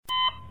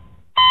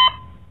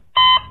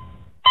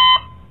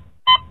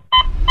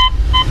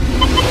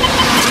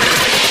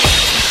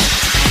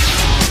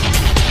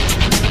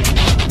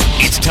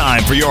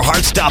time for your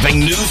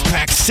heart-stopping,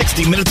 news-packed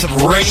 60 minutes of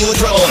radio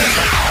adrenaline.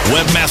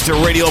 Webmaster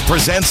Radio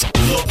presents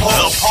The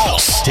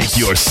Pulse. Take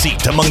your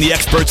seat among the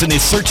experts in the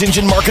search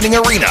engine marketing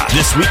arena.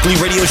 This weekly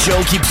radio show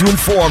keeps you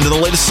informed of the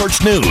latest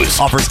search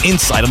news, offers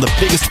insight on the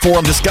biggest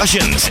forum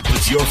discussions, and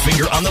puts your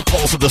finger on the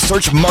pulse of the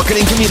search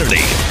marketing community.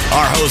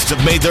 Our hosts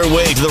have made their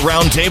way to the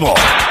round table.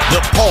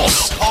 The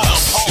Pulse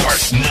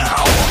starts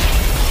now.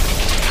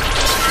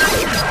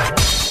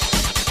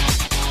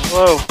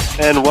 Hello,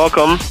 and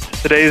welcome to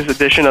today's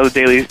edition of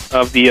the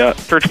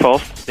Search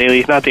Pulse.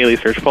 Not daily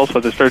Search Pulse,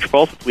 but the Search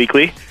Pulse. It's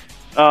weekly.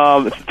 It's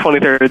the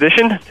 23rd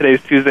edition.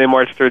 Today's Tuesday,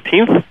 March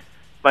 13th.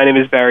 My name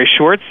is Barry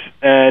Schwartz,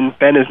 and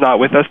Ben is not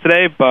with us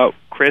today, but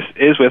Chris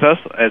is with us,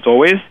 as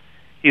always.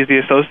 He's the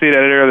associate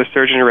editor of the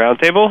Search Engine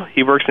Roundtable.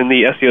 He works in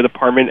the SEO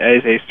department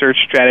as a search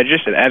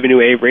strategist at Avenue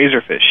A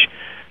Razorfish.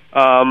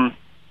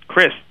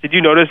 Chris, did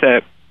you notice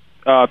that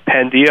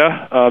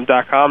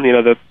Pandia.com,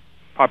 the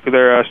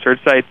popular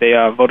search site, they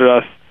voted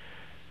us,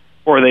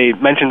 or they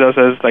mentioned us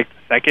as like the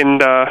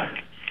second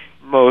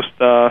most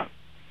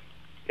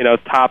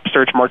top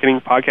search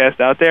marketing podcast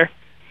out there,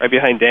 right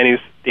behind Danny's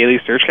Daily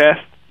Searchcast.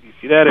 You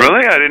see that?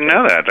 Really? I didn't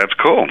know that. That's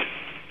cool.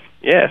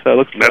 Yeah, so it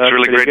looks that's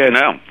really great good to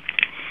know.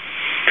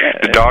 Yeah,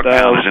 the dog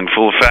pound is in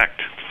full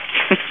effect.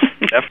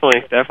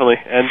 Definitely.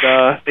 And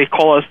they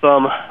call us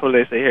what do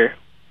they say here?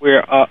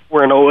 We're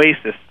an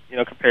oasis,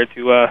 compared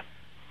to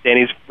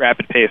Danny's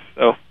rapid pace.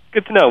 So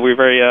good to know. We're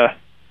very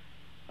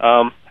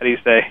how do you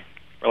say,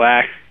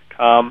 relaxed,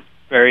 calm,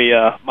 very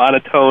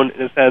monotone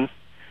in a sense,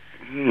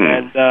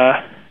 and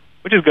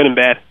which is good and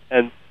bad.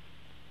 And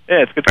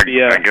yeah, it's good to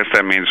be. I guess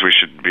that means we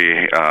should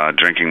be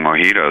drinking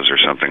mojitos or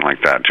something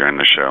like that during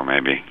the show,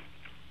 maybe.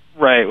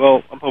 Right.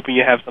 Well, I'm hoping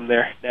you have some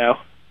there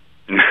now.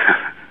 No.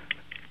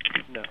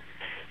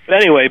 But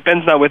anyway,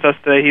 Ben's not with us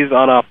today. He's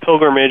on a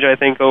pilgrimage, I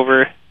think,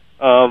 over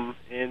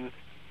in,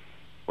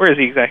 where is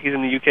he exactly? He's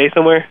in the UK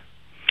somewhere?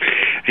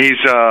 He's,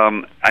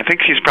 I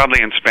think he's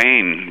probably in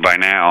Spain by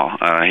now.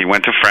 He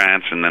went to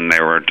France, and then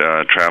they were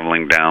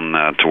traveling down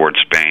towards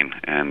Spain,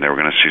 and they were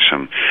going to see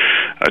some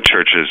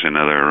churches and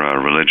other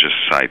religious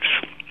sites.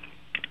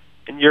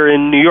 And you're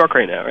in New York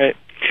right now, right?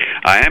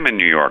 I am in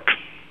New York.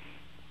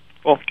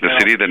 Cool. The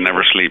city that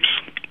never sleeps.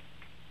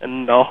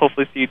 And I'll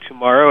hopefully see you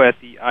tomorrow at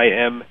the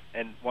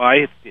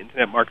IMNY. It's the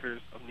Internet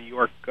Marketers of New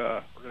York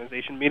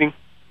organization meeting.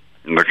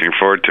 I'm looking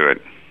forward to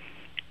it.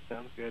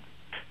 Sounds good.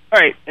 All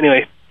right,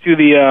 anyway, to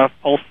the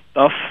Pulse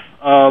stuff.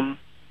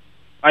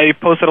 I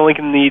posted a link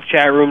in the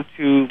chat room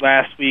to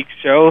last week's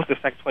show, the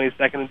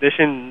 22nd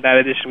edition. In that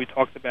edition, we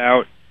talked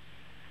about,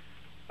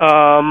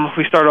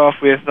 we started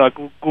off with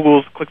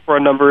Google's click-for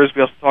numbers.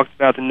 We also talked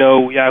about the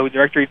no Yahoo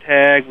directory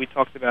tag. We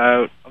talked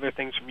about other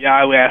things from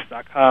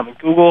YahooAsk.com and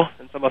Google,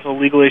 and some also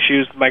legal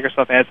issues,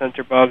 Microsoft Ad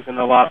Center bugs, and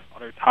a lot of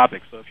other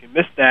topics. So if you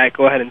missed that,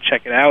 go ahead and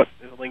check it out.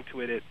 There's a link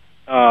to it at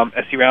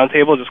SE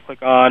Roundtable. Just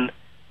click on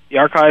the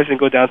archives and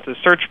go down to the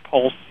Search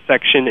Pulse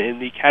section in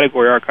the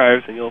category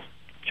archives, and you'll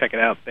check it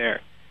out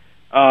there.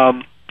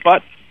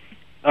 But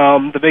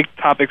the big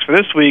topics for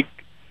this week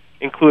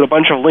include a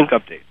bunch of link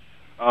updates.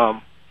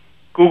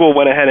 Google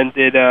went ahead and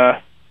did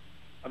a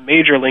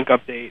major link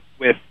update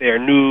with their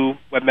new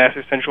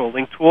Webmaster Central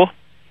link tool.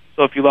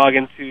 So if you log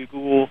into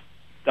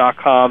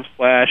google.com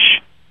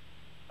slash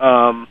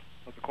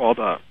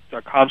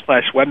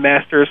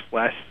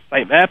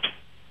 .com/webmasters/sitemaps,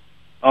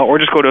 or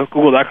just go to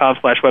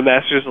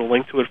google.com/webmasters. There's a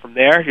link to it from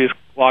there. You just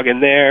log in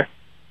there.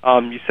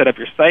 You set up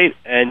your site,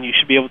 and you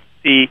should be able to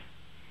see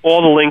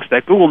all the links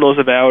that Google knows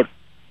about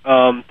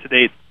to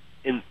date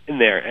in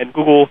there. And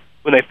Google,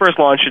 when they first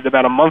launched it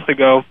about a month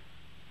ago,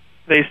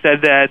 they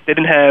said that they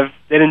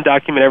didn't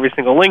document every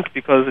single link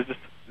because it just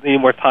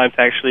needed more time to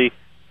actually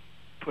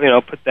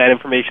put that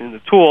information in the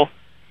tool.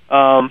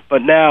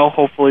 But now,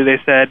 hopefully, they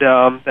said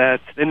that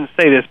they didn't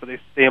say this, but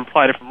they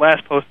implied it from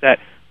last post that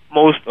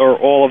most or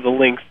all of the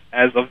links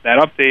as of that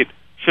update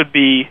should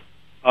be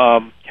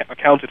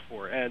accounted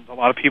for. And a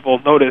lot of people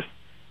noticed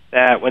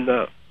that when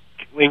the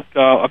link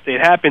update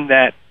happened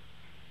that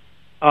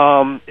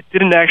it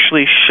didn't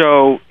actually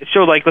show. It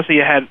showed, like, let's say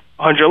you had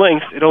 100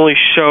 links, it only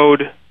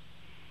showed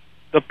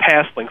the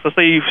past links. Let's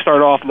say you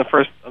start off on the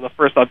first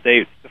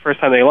update, the first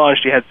time they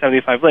launched, you had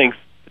 75 links,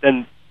 but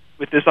then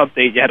with this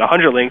update, you had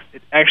 100 links.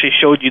 It actually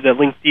showed you the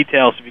link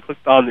details. If you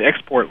clicked on the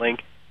export link,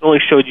 it only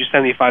showed you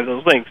 75 of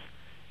those links.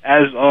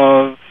 As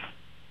of,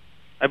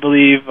 I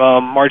believe,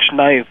 March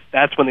 9th,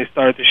 that's when they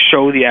started to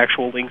show the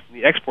actual links in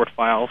the export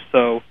file.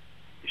 So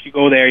if you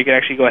go there, you can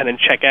actually go ahead and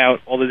check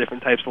out all the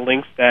different types of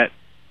links that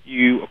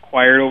you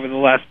acquired over the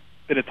last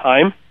bit of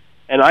time.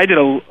 And I did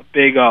a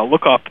big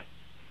lookup to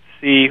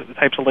see the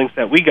types of links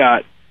that we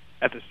got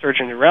at the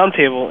Search Engine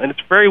Roundtable, and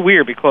it's very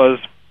weird because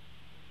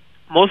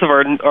most of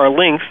our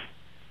links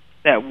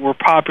that were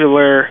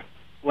popular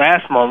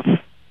last month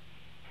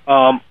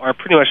are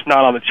pretty much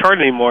not on the chart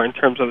anymore in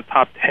terms of the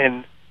top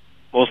 10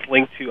 most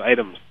linked to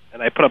items.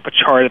 And I put up a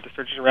chart at the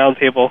Search Engine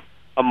Roundtable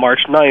on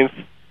March 9th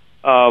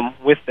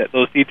with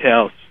those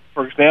details.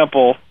 For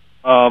example,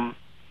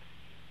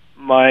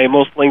 my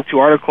most linked to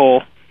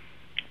article,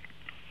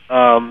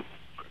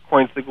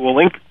 according to the Google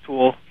Link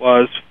tool,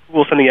 was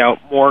Google sending out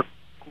more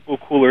Google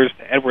coolers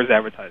to AdWords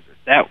advertisers.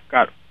 That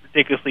got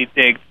ridiculously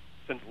digged,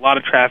 sent a lot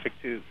of traffic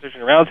to Search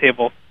Engine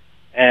Roundtable,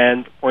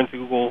 and according to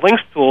Google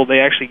Links tool, they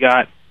actually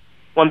got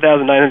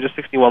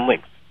 1,961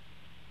 links.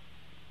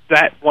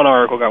 That one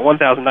article got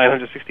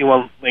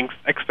 1,961 links,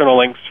 external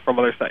links from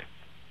other sites.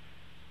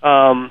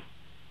 And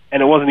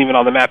it wasn't even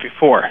on the map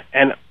before.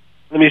 And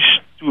let me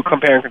do a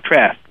compare and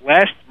contrast.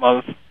 Last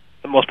month,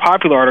 the most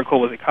popular article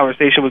was a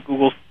conversation with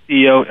Google's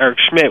CEO, Eric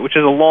Schmidt, which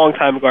is a long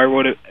time ago. I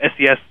wrote an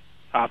SES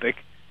topic.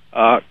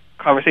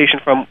 Conversation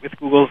with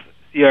Google's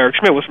CEO, Eric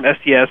Schmidt, was from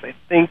SES, I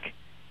think,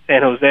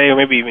 San Jose, or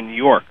maybe even New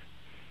York.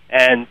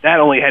 And that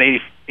only had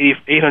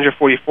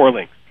 844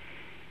 links.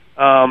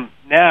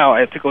 Now,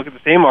 I took a look at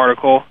the same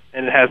article,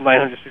 and it has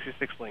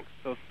 966 links.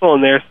 So it's still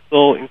in there,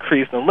 still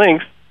increased in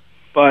links,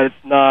 but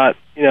it's not,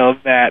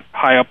 that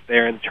high up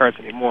there in the charts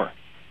anymore.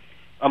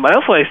 I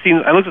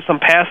looked at some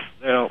past,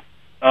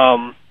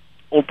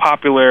 old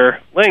popular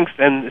links,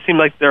 and it seemed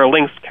like their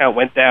links count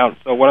went down.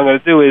 So what I'm going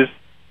to do is,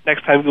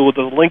 next time Google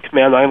does a link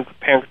command, I'm going to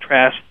compare and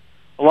contrast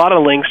a lot of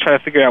the links, try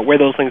to figure out where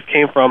those links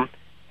came from,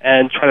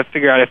 and try to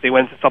figure out if they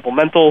went to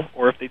supplemental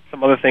or if they did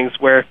some other things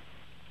where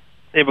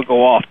they would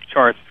go off the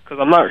charts. Because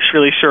I'm not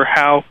really sure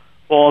how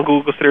long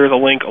Google considers a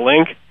link,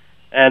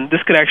 and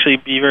this could actually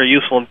be very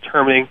useful in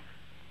determining,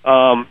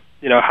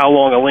 how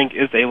long a link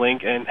is a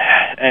link, and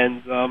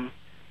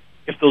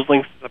if those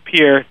links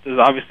disappear, does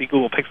obviously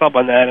Google picks up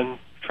on that and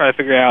try to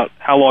figure out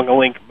how long a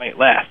link might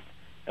last,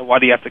 and why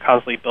do you have to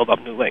constantly build up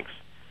new links.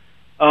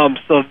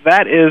 So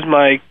that is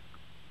my,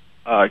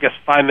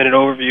 5-minute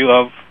overview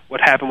of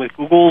what happened with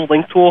Google's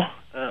link tool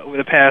over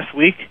the past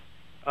week.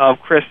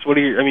 Chris,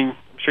 I'm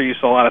sure you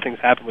saw a lot of things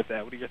happen with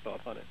that. What are your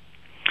thoughts on it?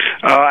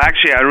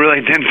 Actually, I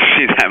really didn't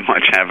see that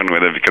much happen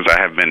with it because I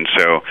have been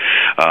so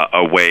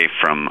away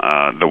from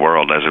the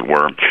world, as it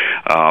were.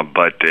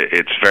 But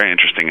it's very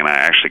interesting, and I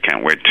actually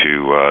can't wait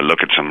to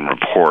look at some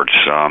reports.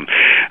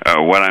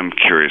 What I'm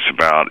curious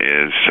about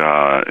is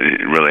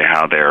really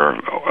how they're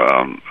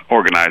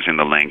organizing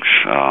the links.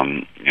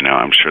 I'm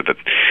sure that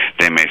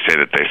they may say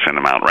that they send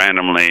them out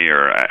randomly,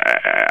 or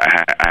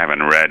I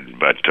haven't read,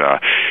 but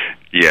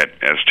yet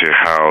as to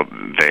how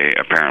they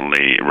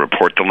apparently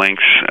report the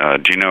links.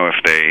 Do you know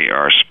if they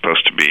are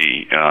supposed to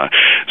be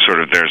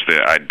there's the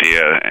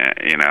idea,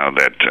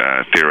 that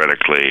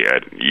theoretically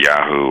at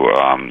Yahoo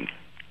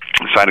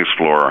Site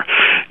Explorer,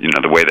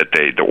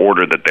 the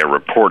order that they're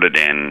reported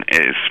in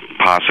is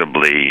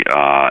possibly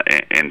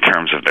in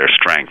terms of their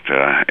strength.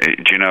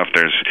 Do you know if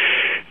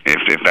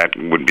that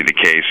would be the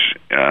case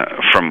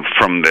from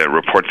the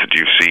reports that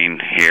you've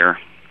seen here?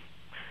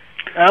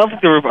 I don't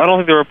think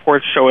the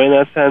reports show it in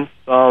that sense.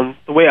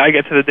 The way I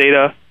get to the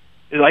data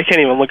is I can't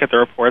even look at the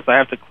reports. I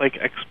have to click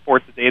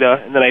export the data,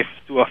 and then I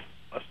do a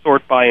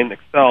sort by in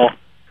Excel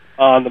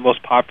on the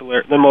most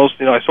popular.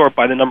 I sort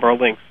by the number of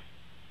links,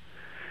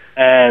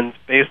 and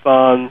based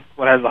on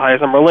what has the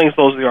highest number of links,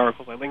 those are the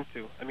articles I link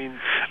to. Okay.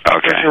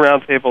 Search Engine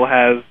Roundtable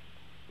has.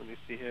 Let me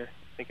see here.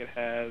 I think it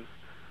has.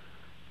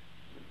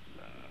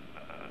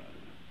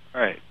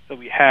 All right. So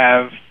we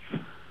have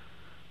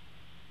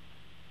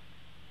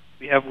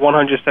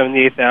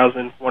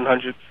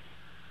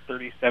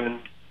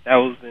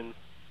 178,137,000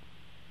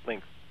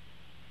 links.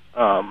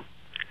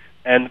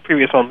 And the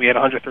previous one we had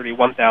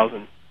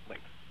 131,000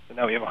 links. So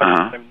now we have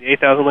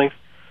 178,000 links.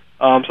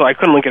 So I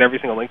couldn't link at every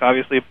single link,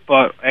 obviously,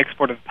 but I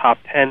exported the top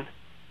 10,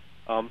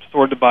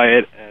 sorted by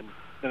it, and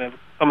then I looked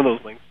at some of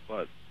those links,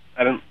 but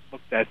I didn't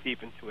look that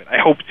deep into it. I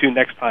hope to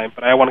next time,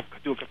 but I want to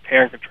do a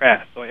compare and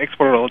contrast. So I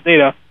exported all the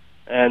data,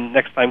 and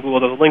next time Google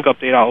does a link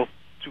update, I'll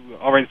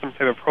write some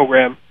type of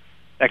program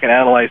that can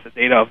analyze the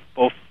data of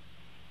both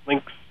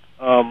links,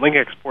 link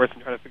exports,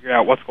 and try to figure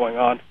out what's going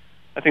on.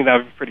 I think that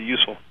would be pretty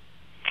useful.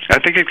 I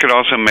think it could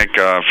also make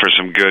for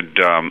some good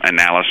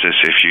analysis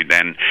if you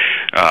then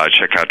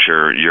check out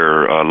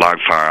your log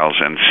files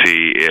and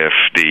see if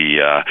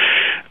the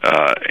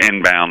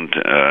inbound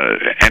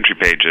entry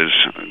pages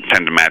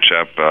tend to match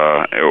up,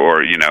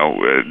 or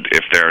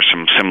if there are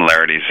some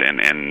similarities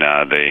in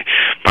the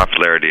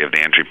popularity of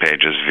the entry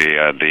pages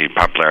via the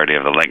popularity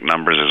of the link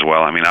numbers as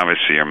well.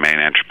 Obviously your main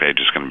entry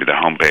page is going to be the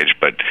home page,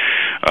 but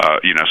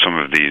some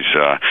of these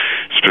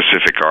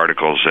specific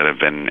articles that have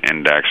been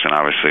indexed and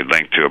obviously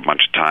linked to a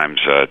bunch of times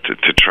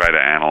to try to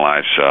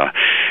analyze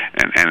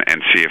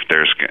and see if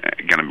there's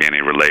going to be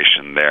any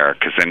relation there,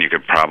 because then you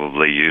could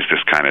probably use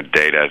this kind of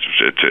data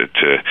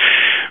to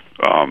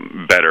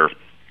better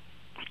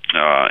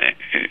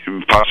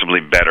possibly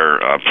better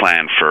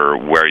plan for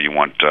where you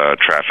want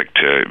traffic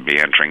to be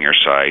entering your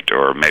site,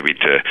 or maybe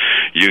to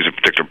use a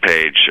particular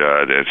page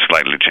to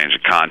slightly change the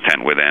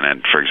content within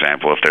it. For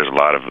example, if there's a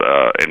lot of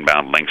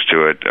inbound links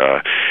to it,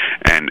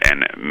 and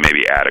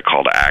maybe add a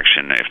call to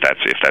action if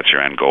that's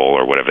your end goal,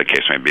 or whatever the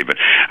case may be. But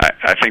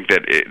I think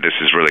that this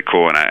is really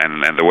cool,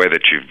 and the way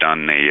that you've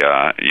done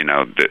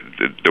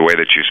the way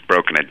that you've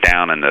broken it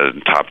down in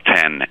the top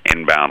 10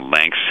 inbound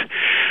links,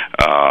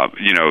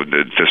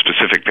 the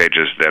specific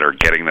pages that are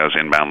getting those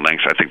inbound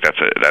links, I think that's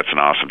an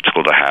awesome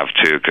tool to have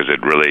too, because it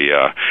really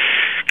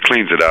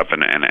cleans it up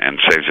and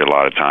saves you a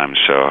lot of time.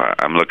 So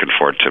I'm looking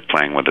forward to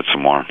playing with it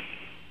some more.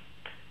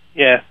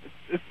 Yeah,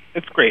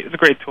 it's great. It's a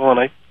great tool,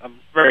 and I'm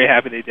very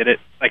happy they did it.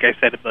 Like I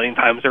said a billion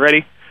times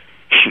already.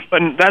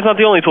 But that's not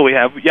the only tool we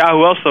have.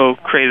 Yahoo also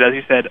created, as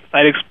you said,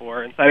 Site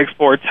Explorer, and Site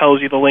Explorer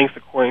tells you the links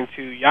according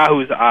to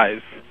Yahoo's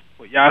eyes,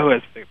 what Yahoo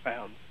has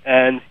found.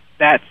 And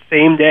that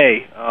same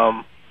day,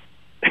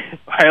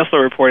 I also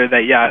reported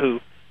that Yahoo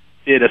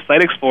did a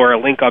Site Explorer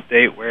link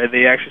update where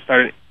they actually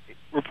started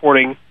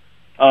reporting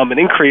an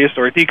increase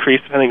or a decrease,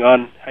 depending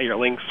on how your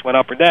links went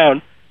up or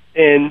down,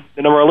 in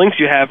the number of links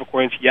you have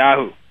according to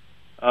Yahoo.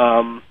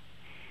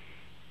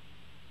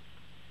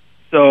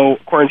 So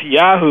according to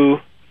Yahoo,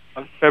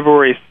 on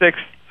February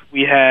 6th,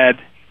 we had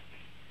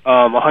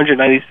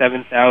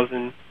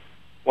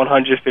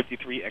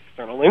 197,153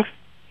 external links.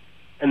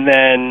 And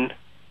then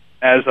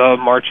as of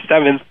March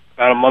 7th,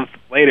 about a month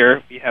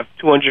later, we have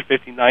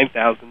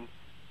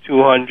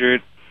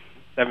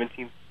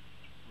 259,217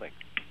 links.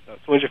 So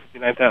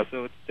 259,000.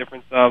 So it's a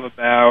difference of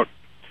about,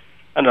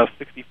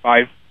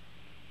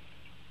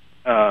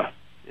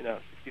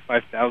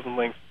 65,000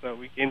 links. So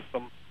we gained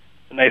a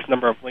nice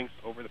number of links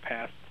over the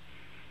past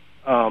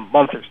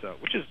month or so,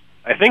 which is,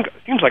 I think,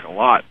 seems like a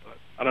lot, but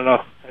I don't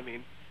know. I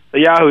mean, the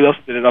Yahoo also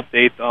did an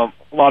update. A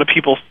lot of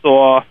people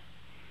saw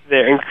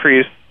an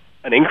increase,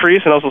 and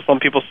also some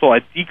people saw a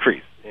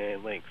decrease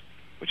in links,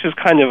 which is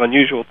kind of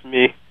unusual to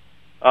me,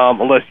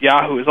 unless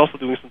Yahoo is also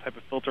doing some type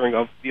of filtering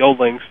of the old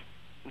links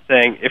and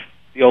saying if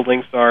the old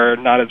links are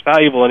not as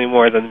valuable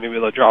anymore, then maybe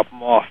they'll drop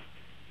them off.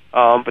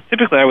 But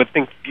typically, I would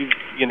think you'd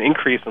see an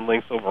increase in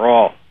links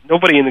overall.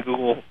 Nobody in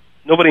Google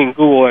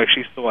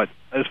actually saw it,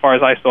 as far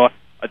as I saw,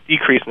 a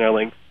decrease in their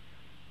links.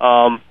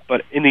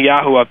 But in the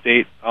Yahoo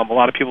update, a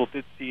lot of people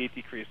did see a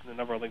decrease in the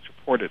number of links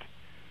reported.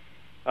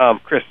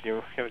 Chris, do you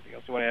have anything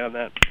else you want to add on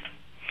that?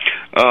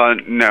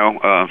 No,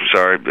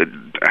 sorry, but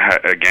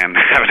again,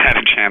 haven't had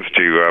a chance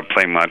to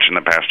play much in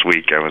the past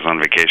week. I was on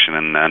vacation,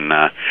 and then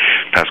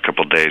past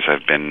couple of days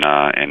I've been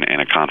in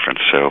a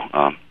conference, so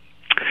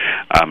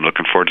I'm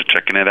looking forward to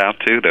checking it out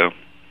too, though.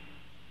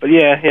 But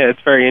yeah,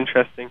 it's very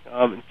interesting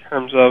in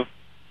terms of.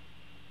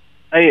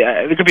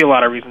 There could be a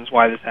lot of reasons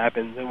why this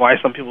happens and why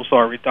some people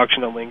saw a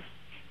reduction of links.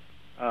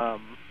 Yeah,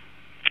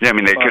 I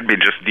mean, they could be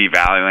just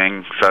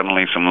devaluing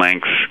suddenly some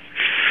links.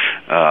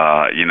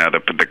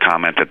 The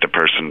comment that the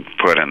person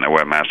put in the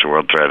Webmaster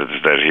World thread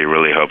is that he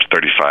really hopes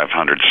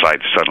 3,500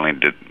 sites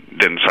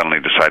didn't suddenly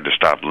decide to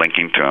stop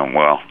linking to him.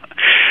 Well,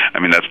 I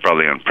mean, that's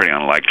probably pretty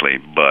unlikely,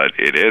 but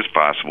it is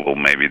possible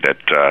maybe that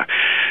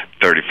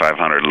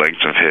 3,500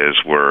 links of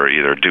his were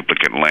either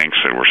duplicate links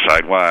that were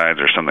site-wide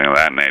or something of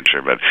that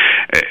nature. But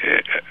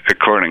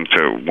according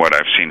to what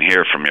I've seen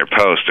here from your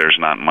post, there's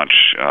not much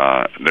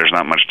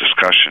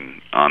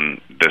discussion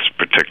on this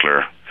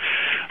particular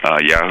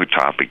Yahoo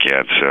topic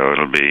yet. So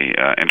it'll be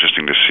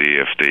interesting to see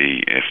if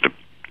the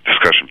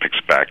discussion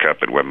picks back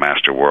up at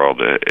Webmaster World,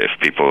 if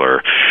people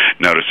are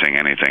noticing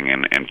anything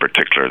in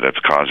particular that's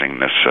causing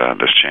this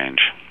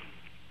change.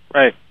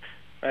 Right.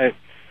 So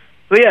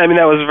yeah, I mean,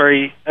 that was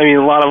a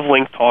lot of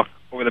link talk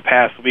over the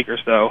past week or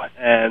so,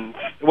 and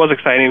it was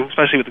exciting,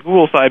 especially with the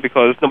Google side,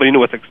 because nobody knew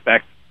what to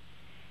expect.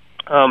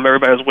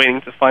 Everybody was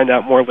waiting to find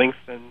out more links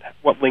and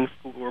what links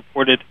Google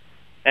reported,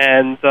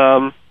 and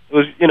it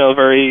was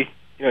very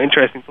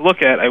interesting to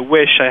look at. I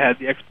wish I had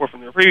the export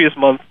from the previous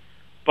month,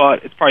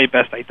 but it's probably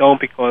best I don't,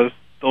 because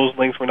those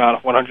links were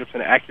not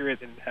 100% accurate.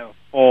 They didn't have a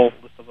full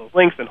list of those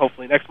links, and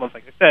hopefully next month,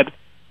 like I said,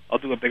 I'll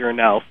do a bigger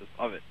analysis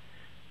of it.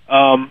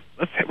 We're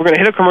going to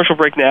hit a commercial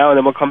break now, and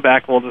then we'll come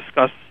back and we'll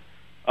discuss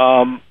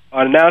an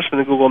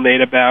announcement that Google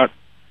made about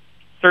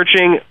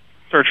searching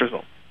search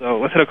results. So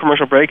let's hit a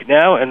commercial break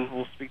now, and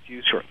we'll speak to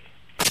you shortly.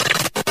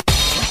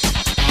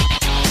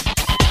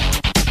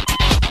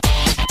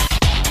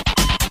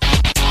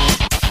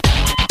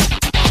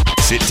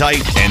 Sit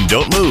tight and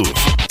don't move.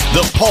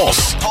 The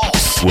Pulse.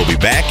 We'll be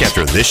back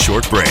after this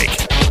short break.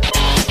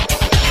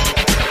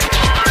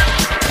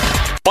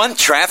 Want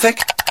traffic?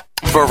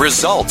 For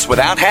results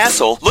without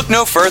hassle, look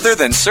no further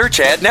than Search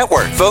Ad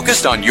Network.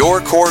 Focused on your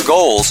core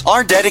goals,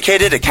 our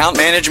dedicated account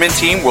management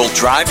team will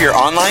drive your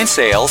online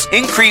sales,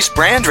 increase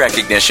brand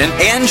recognition,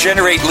 and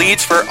generate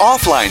leads for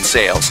offline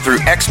sales through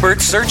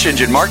expert search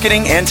engine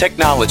marketing and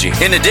technology.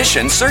 In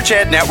addition, Search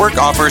Ad Network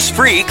offers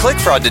free click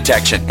fraud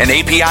detection and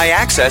API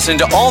access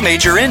into all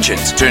major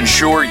engines to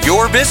ensure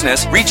your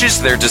business reaches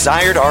their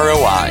desired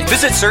ROI.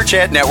 Visit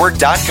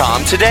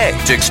searchadnetwork.com today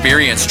to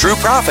experience true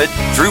profit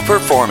through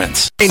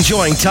performance.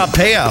 Enjoying top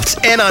payouts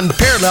and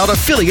unparalleled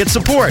affiliate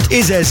support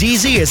is as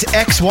easy as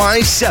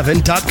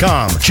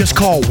xy7.com. Just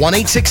call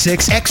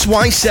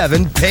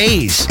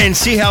 1-866-XY7-PAYS and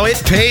see how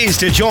it pays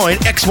to join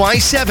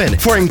XY7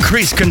 for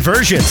increased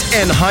conversions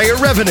and higher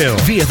revenue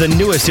via the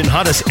newest and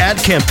hottest ad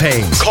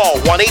campaigns. Call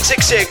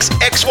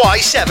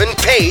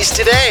 1-866-XY7-PAYS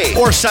today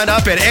or sign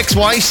up at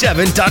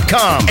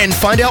xy7.com and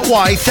find out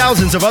why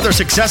thousands of other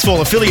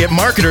successful affiliate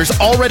marketers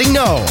already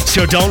know.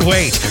 So don't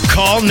wait.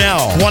 Call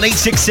now.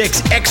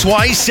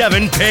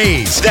 1-866-XY7-PAYS.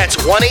 pays. That's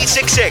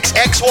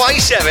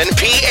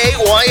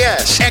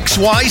 1-866-XY7-PAYS.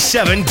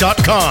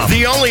 XY7.com.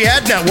 The only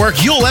ad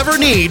network you'll ever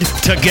need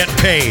to get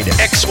paid.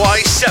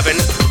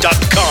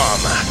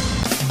 XY7.com.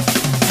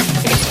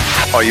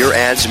 Are your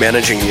ads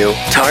managing you?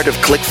 Tired of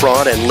click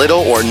fraud and little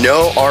or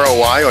no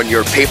ROI on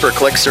your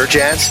pay-per-click search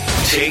ads?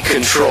 Take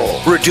control.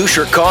 Reduce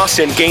your costs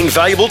and gain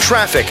valuable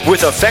traffic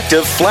with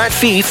effective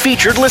flat-fee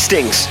featured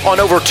listings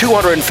on over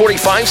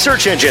 245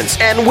 search engines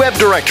and web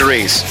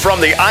directories. From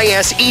the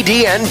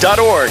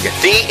ISEDN.org,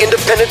 the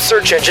independent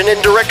search engine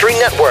and directory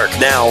network.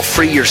 Now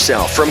free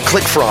yourself from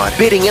click fraud,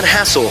 bidding, and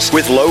hassles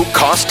with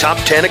low-cost top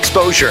 10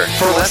 exposure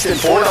for less than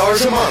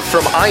 $4 a month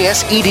from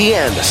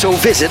ISEDN. So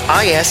visit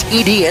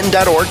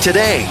ISEDN.org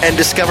today and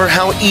discover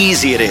how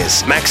easy it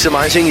is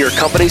maximizing your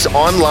company's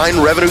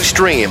online revenue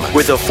stream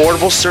with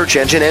affordable search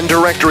engine and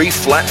directory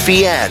flat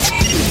fee ads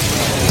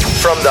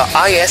from the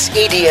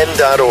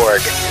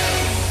ISEDN.org.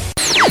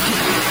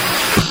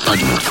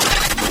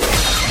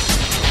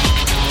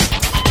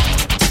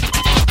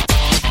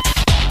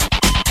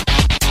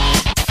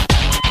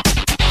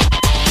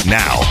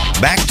 Now,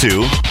 back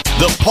to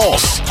The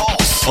Pulse.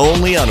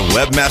 Only on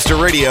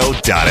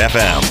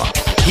WebmasterRadio.fm.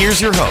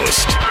 Here's your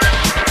host.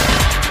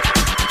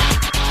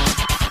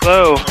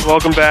 Hello,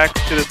 welcome back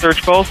to the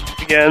Search Pulse.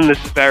 Again,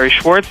 this is Barry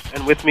Schwartz,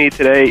 and with me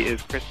today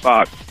is Chris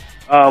Bach.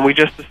 We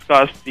just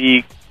discussed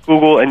the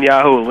Google and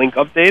Yahoo link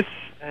updates,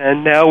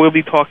 and now we'll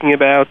be talking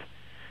about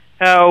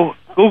how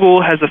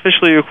Google has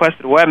officially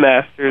requested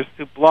webmasters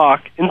to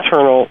block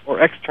internal or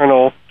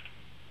external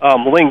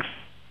links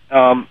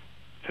to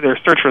their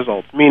search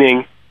results.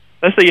 Meaning,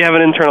 let's say you have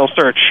an internal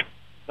search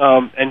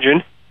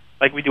engine,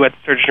 like we do at the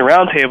Search Engine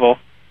Roundtable.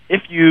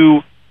 If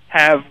you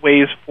have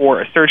ways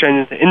for a search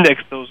engine to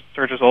index those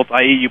search results,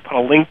 i.e. you put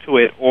a link to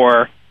it,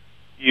 or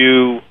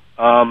you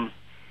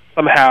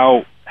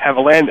somehow have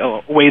a way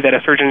that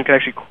a search engine can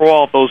actually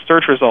crawl those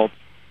search results.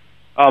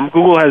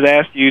 Google has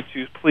asked you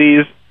to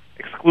please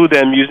exclude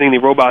them using the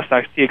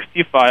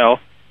robots.txt file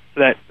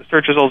so that the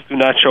search results do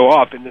not show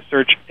up in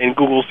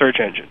Google search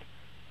engine.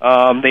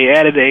 They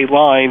added a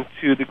line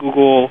to the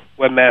Google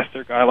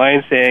Webmaster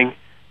Guidelines saying,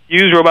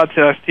 use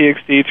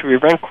robots.txt to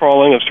prevent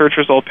crawling of search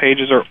result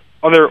pages or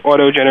other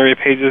auto-generated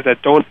pages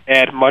that don't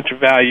add much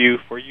value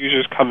for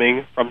users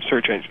coming from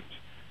search engines.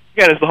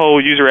 Again, it's the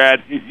whole user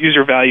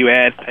value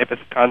add type of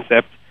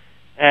concept.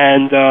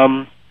 And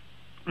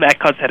Matt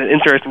Cutts had an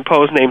interesting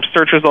post named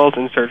Search Results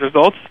and Search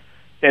Results.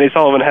 Danny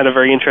Sullivan had a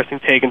very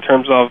interesting take in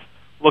terms of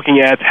looking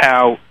at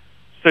how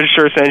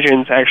search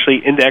engines actually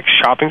index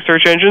shopping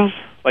search engines,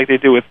 like they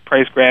do with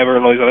Price Grabber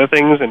and all these other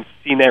things, and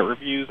CNET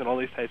reviews and all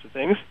these types of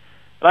things.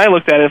 And I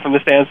looked at it from the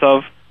stance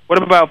of, what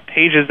about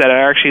pages that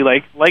are actually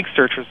like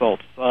search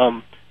results,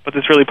 but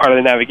it's really part of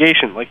the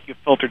navigation? Like you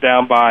can filter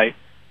down by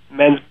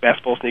men's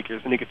basketball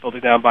sneakers, and you can filter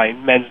down by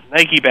men's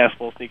Nike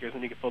basketball sneakers,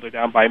 and you can filter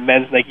down by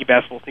men's Nike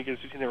basketball sneakers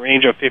between the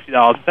range of $50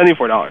 and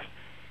 $74.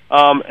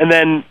 And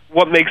then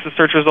what makes the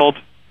search result,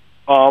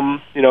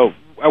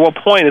 at what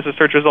point is the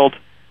search result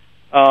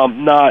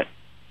not,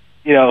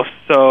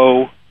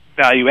 so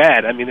value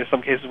add? I mean, there's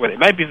some cases where they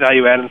might be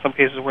value add, and some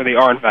cases where they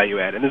aren't value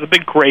add, and there's a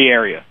big gray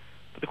area.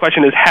 But the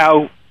question is,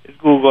 how is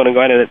Google going to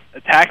go ahead and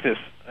attack this?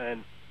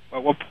 And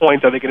at what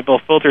point are they going to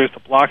build filters to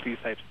block these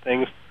types of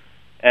things?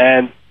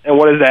 And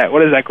what is that?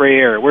 What is that gray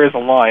area? Where is the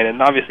line?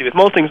 And obviously, with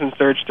most things in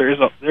search, there is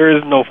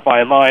no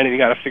fine line, and you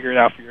got to figure it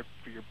out for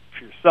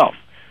yourself.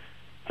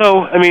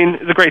 So, I mean,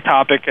 it's a great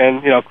topic,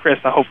 and Chris,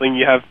 hopefully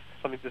you have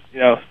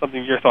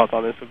something your thoughts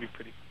on this would be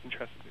pretty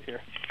interesting to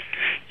hear.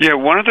 Yeah,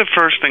 one of the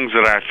first things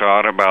that I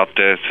thought about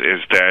this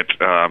is that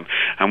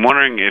I'm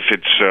wondering if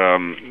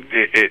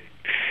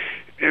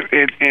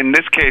in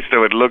this case,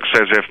 though, it looks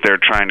as if they're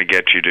trying to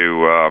get you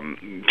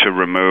to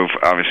remove,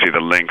 obviously, the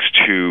links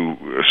to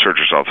search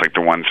results, like the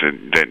ones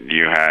that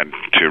you had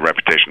to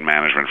reputation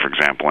management, for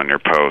example, in your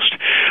post.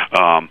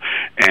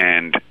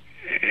 And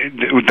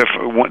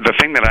the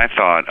thing that I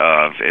thought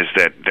of is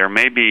that there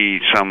may be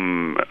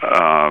some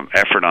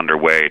effort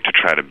underway to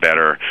try to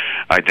better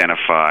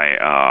identify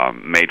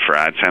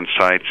made-for-AdSense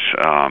sites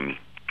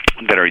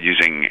that are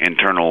using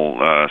internal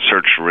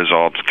search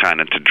results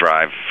kind of to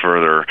drive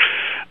further,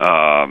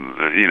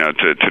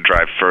 to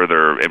drive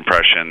further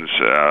impressions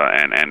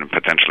and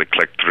potentially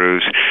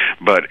click-throughs.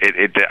 But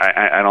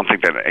I don't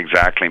think that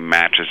exactly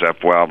matches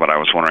up well, but I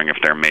was wondering if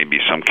there may be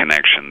some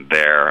connection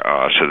there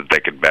so that they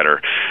could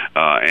better,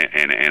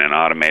 in an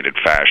automated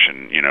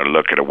fashion,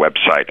 look at a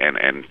website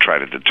and try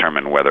to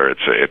determine whether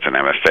it's an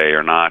MFA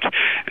or not.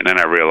 And then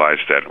I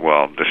realized that,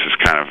 well, this is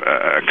kind of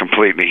a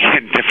completely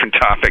different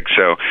topic,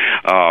 so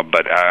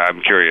but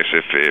I'm curious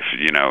if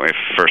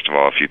first of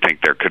all, if you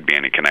think there could be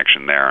any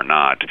connection there or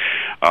not.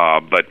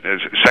 But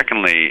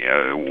secondly,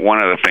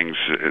 one of the things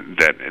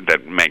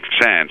that makes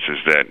sense is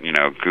that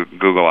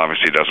Google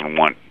obviously doesn't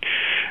want.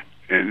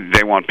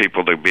 They want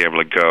people to be able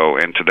to go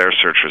into their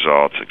search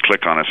results,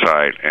 click on a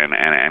site,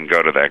 and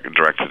go to that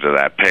directly to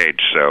that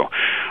page. So.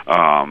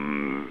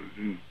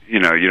 You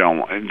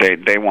don't.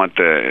 They want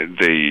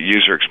the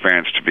user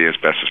experience to be as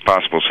best as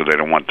possible, so they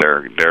don't want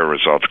their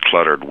results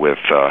cluttered with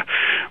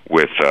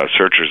with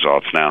search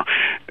results. Now,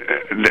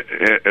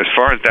 as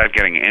far as that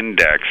getting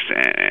indexed,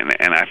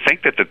 and I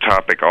think that the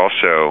topic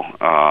also,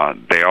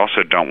 they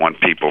also don't want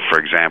people, for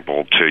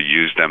example, to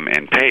use them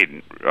in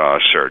paid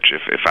search,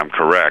 if I'm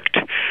correct,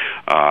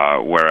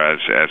 whereas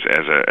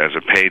as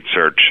a paid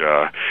search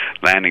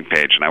landing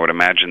page, and I would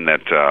imagine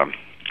that,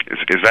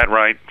 is that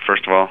right,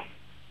 first of all?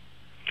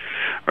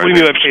 Or what do you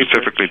mean by paid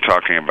specifically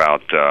talking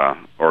about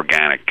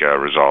organic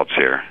results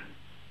here?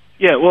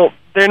 Yeah, well,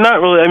 they're not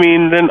really. I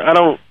mean, then I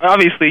don't.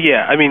 Obviously,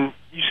 yeah. I mean,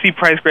 you see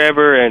Price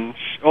Grabber and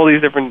all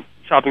these different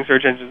shopping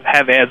search engines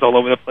have ads all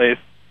over the place.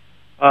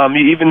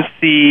 You even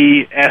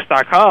see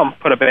Ask.com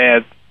put up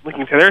ads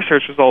linking to their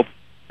search results,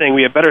 saying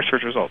we have better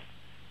search results.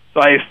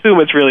 So I assume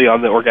it's really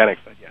on the organic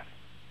side, yes.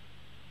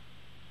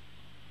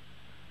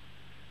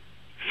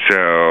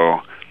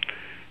 So,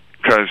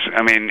 because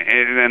I mean,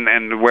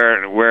 and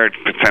where it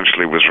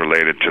potentially was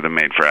related to the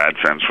Made for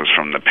AdSense was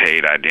from the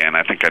paid idea, and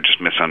I think I just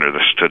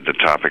misunderstood the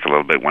topic a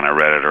little bit when I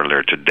read it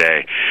earlier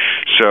today.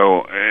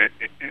 So,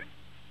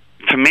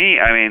 to me,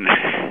 I mean,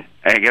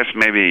 I guess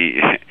maybe,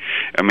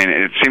 I mean,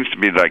 it seems to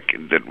be like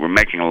that we're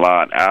making a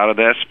lot out of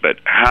this, but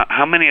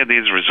how many of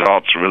these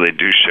results really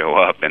do show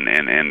up in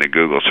the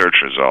Google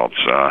search results?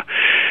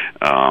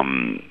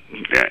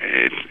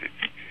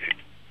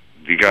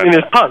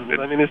 There's tons.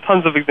 I mean, there's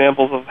tons of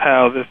examples of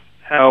how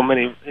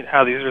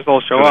these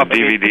results show up. The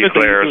DVD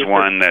player is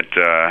one that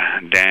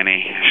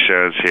Danny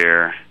shows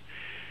here.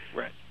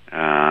 Right.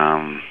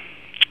 I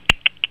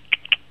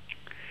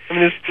mean,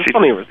 there's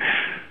plenty of results.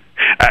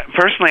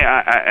 Personally,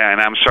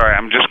 and I'm sorry,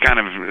 I'm just kind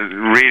of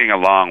reading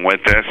along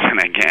with this, and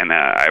again,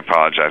 I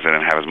apologize, I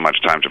didn't have as much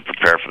time to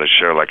prepare for the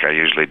show like I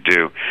usually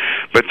do.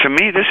 But to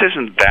me, this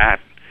isn't that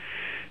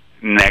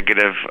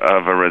negative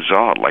of a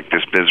result, like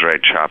this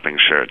BizRate shopping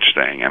search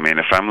thing. I mean,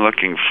 if I'm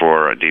looking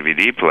for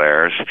DVD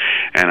players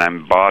and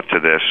I'm brought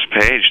to this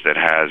page that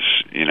has,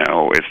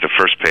 it's the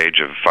first page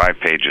of 5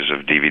 pages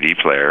of DVD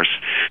players,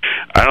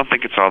 I don't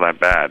think it's all that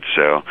bad.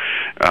 So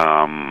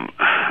I'm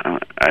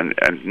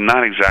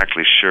not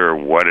exactly sure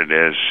what it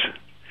is,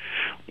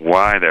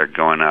 why they're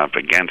going up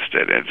against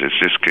it.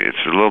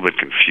 It's a little bit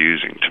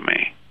confusing to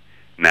me.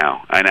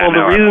 Now, I know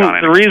I've gone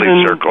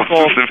in circles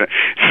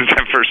since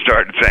I first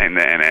started saying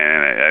that, and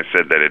I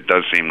said that it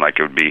does seem like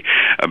it would be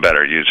a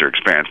better user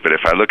experience. But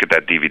if I look at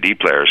that DVD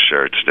player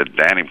search that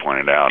Danny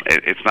pointed out,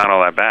 it's not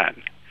all that bad.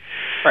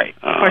 Right.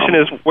 The question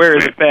is, where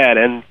is it bad?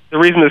 And the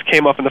reason this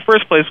came up in the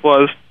first place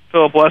was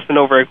Philip Leston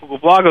over at Google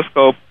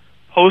Blogoscope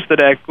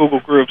posted at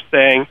Google Groups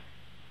saying,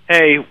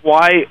 hey,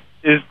 why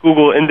is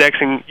Google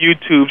indexing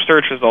YouTube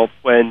search results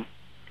when,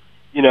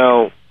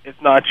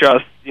 it's not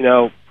just,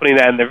 putting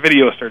that in their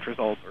video search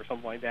results or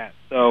something like that.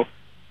 So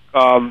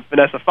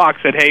Vanessa Fox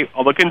said, hey,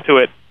 I'll look into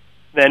it.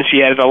 Then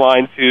she added a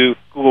line to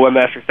Google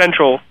Webmaster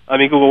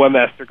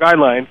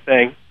Guidelines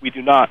saying, we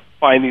do not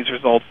find these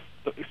results,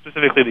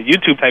 specifically the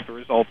YouTube type of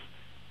results,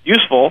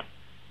 useful.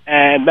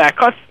 And Matt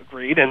Cutts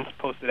agreed and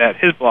posted at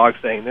his blog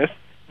saying this.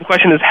 The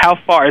question is, how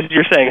far, as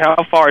you're saying,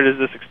 how far does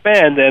this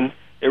expand? And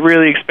it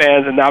really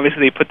expands, and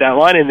obviously they put that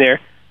line in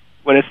there.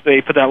 When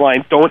they put that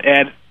line, don't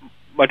add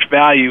much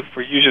value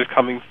for users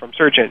coming from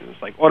search engines,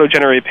 like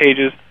auto-generated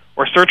pages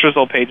or search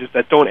result pages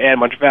that don't add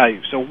much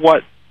value. So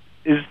what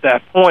is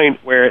that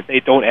point where they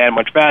don't add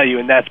much value?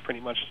 And that's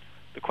pretty much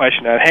the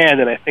question at hand,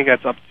 and I think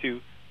that's up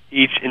to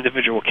each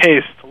individual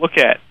case to look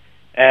at.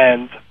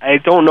 And I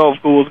don't know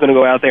if Google's going to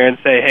go out there and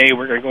say, hey,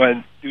 we're going to go ahead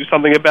and do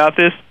something about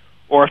this,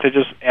 or if they're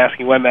just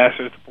asking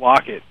webmasters to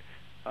block it.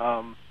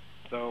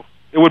 So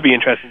it would be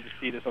interesting to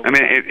see this over time.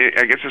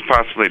 I guess it's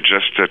possibly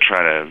just to try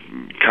to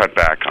cut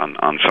back on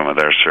some of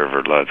their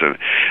server loads. And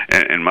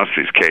in most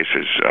of these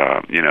cases,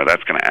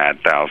 that's going to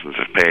add thousands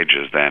of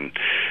pages. Then,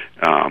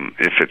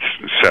 if it's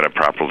set up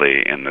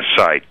properly in the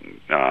site,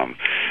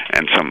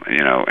 and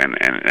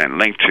and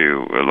linked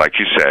to, like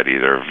you said,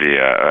 either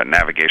via a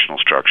navigational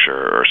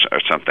structure or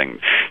something,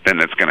 then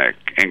it's going to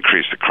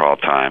increase the crawl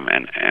time.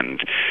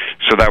 And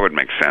so that would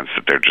make sense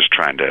that they're just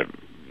trying to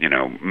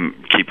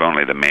keep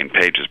only the main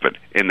pages. But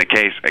in the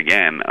case,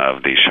 again,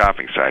 of these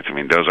shopping sites, I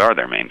mean, those are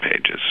their main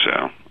pages,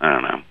 so I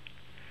don't know.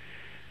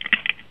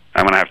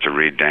 I'm going to have to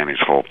read Danny's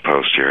whole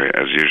post here.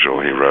 As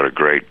usual, he wrote a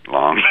great,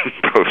 long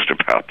post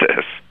about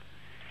this.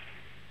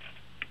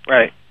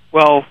 Right.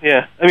 Well,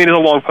 yeah. I mean, it's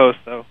a long post,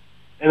 though,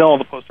 and all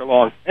the posts are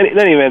long. In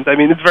any event, I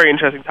mean, it's a very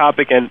interesting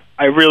topic, and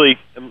I really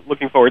am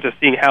looking forward to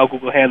seeing how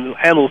Google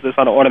handles this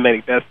on an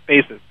automatic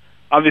basis.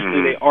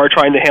 Obviously, they are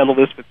trying to handle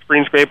this with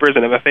screen scrapers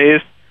and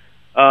MFAs,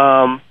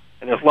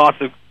 and there's lots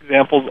of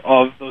examples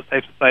of those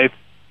types of sites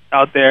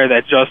out there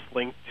that just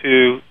link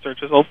to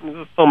search results, and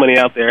there's so many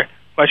out there.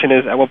 The question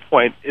is, at what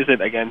point is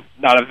it, again,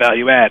 not a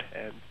value add?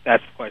 And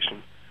that's the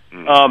question.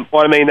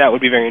 Automating that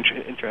would be very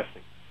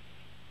interesting.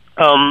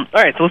 All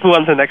right, so let's move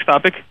on to the next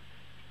topic.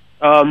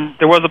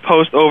 There was a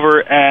post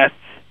over at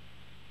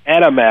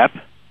Adamap,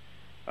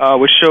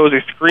 which shows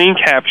a screen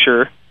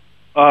capture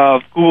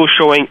of Google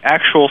showing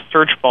actual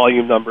search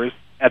volume numbers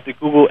at the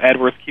Google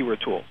AdWords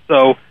keyword tool.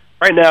 So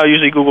right now,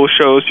 usually Google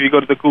shows, if you go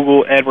to the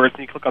Google AdWords and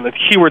you click on the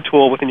keyword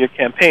tool within your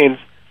campaigns,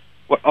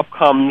 what up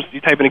comes, you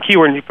type in a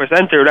keyword and you press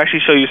enter, it would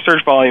actually show you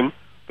search volume,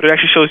 but it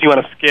actually shows you on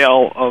a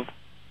scale of,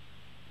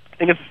 I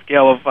think it's a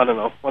scale of, 1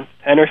 to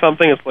 10 or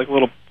something. It's like a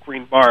little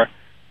green bar.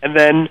 And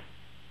then,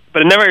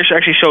 but it never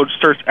actually showed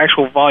search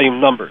actual volume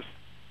numbers.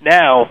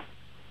 Now,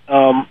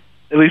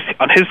 at least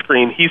on his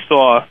screen, he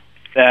saw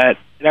that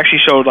it actually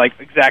showed like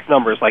exact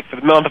numbers. Like for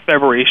the month of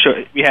February,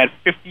 we had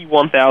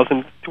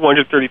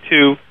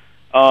 51,232,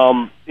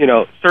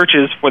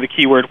 searches for the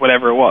keyword,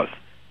 whatever it was.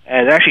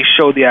 And it actually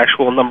showed the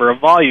actual number of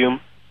volume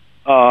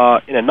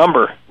in a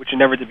number, which it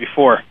never did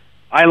before.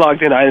 I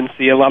logged in, I didn't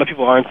see it. A lot of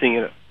people aren't seeing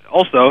it.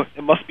 Also,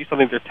 it must be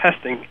something they're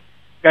testing.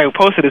 The guy who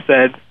posted it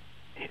said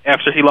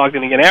after he logged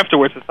in again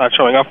afterwards, it's not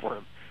showing up for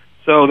him.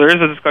 So there is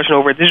a discussion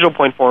over at Digital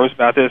Point forums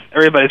about this.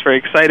 Everybody's very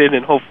excited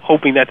and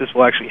hoping that this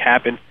will actually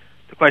happen.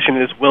 The question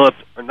is, will it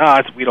or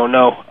not? We don't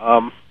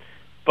know.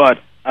 But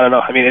I don't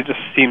know. I mean, it just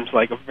seems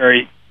like a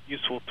very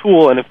useful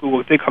tool, and if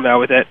Google did come out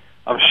with it,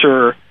 I'm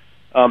sure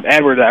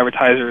AdWords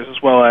advertisers as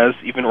well as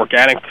even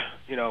organic,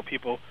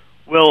 people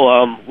will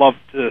love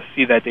to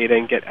see that data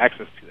and get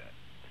access to that.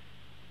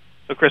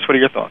 So, Chris, what are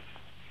your thoughts?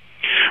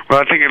 Well,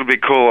 I think it'll be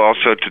cool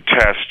also to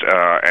test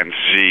and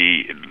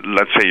see.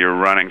 Let's say you're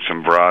running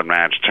some broad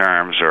match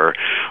terms or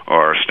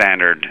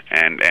standard,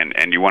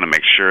 and you want to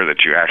make sure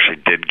that you actually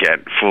did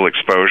get full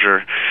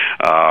exposure,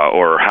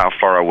 or how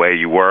far away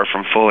you were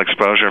from full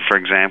exposure. For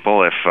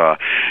example, if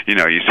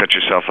you set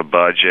yourself a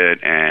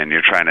budget and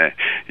you're trying to,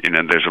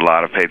 there's a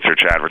lot of paid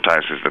search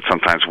advertisers that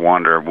sometimes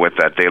wonder with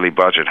that daily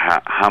budget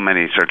how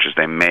many searches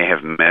they may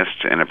have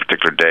missed in a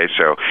particular day.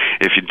 So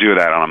if you do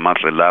that on a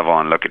monthly level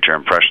and look at your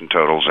impression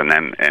totals and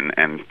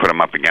put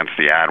them up against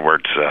the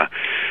AdWords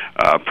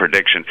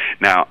prediction.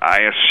 Now,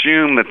 I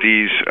assume that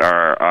these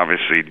are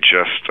obviously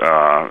just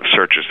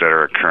searches that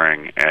are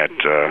occurring at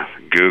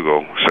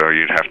Google, so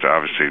you'd have to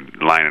obviously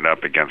line it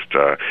up against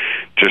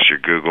just your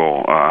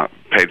Google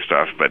paid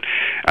stuff. But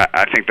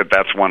I think that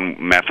that's one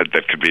method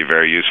that could be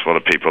very useful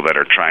to people that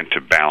are trying to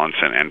balance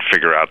and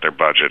figure out their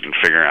budget and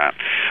figure out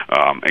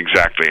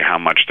exactly how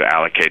much to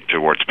allocate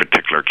towards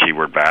particular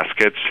keyword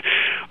baskets.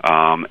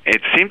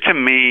 It seemed to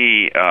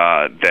me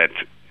that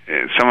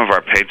some of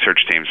our paid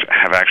search teams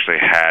have actually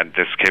had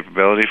this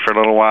capability for a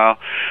little while,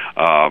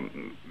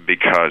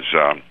 because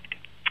I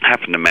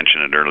happened to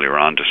mention it earlier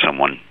on to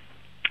someone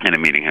in a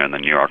meeting here in the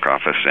New York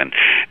office, and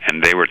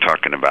they were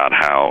talking about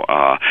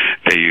how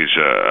they use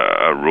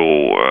a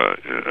rule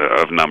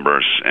of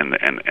numbers, and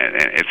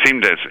it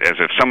seemed as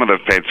if some of the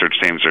paid search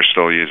teams are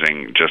still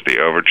using just the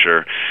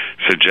overture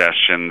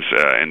suggestions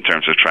in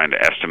terms of trying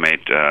to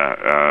estimate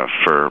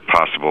for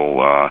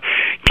possible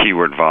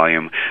keyword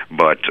volume,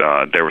 but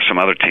there were some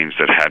other teams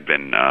that had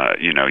been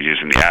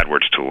using the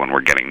AdWords tool and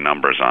were getting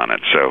numbers on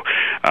it. So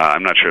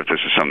I'm not sure if this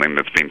is something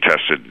that's being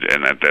tested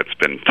and that's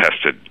been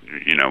tested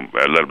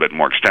a little bit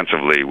more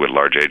extensively with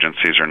large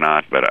agencies or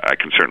not, but I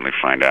can certainly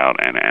find out,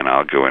 and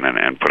I'll go in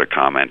and put a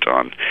comment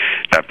on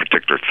that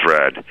particular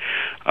thread.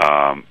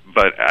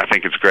 But I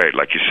think it's great,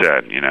 like you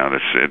said.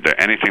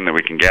 Anything that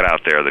we can get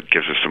out there that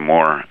gives us a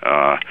more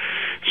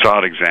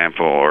solid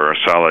example or a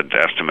solid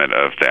estimate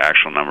of the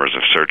actual numbers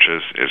of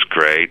searches is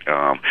great.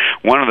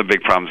 One of the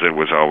big problems that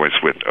was always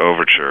with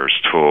Overture's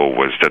tool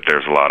was that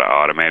there's a lot of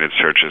automated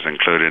searches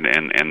included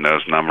in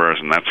those numbers,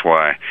 and that's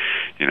why,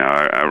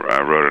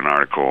 I wrote an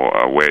article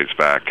ways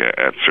back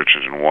at Search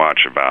Engine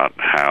Watch about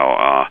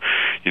how,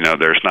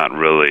 there's not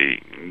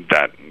really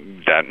that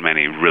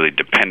many really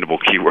dependable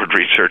keyword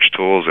research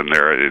tools, and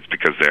it's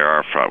because they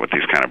are fraught with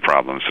these kind of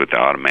problems with the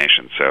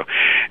automation. So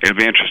it'll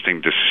be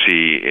interesting to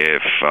see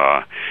if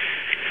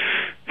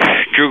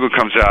Google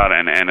comes out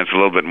and it's a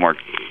little bit more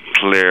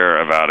clear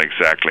about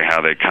exactly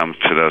how they come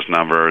to those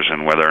numbers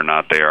and whether or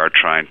not they are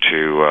trying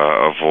to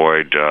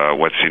avoid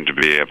what seem to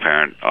be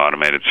apparent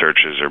automated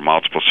searches or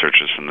multiple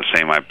searches from the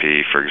same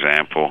IP, for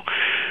example,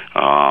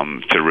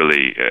 to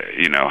really,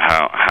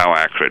 how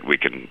accurate we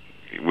can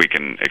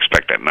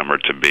expect that number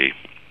to be.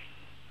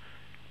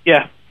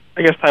 Yeah,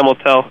 I guess time will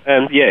tell.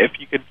 And if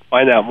you could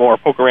find out more,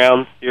 poke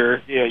around your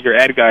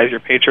ad guys, your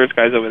paid search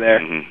guys over there,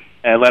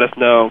 and let us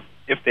know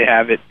if they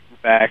have it, in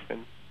fact,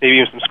 and maybe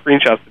even some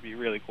screenshots would be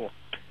really cool.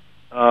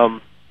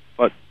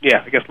 But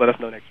I guess let us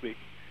know next week.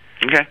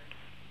 Okay.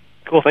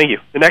 Cool, thank you.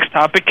 The next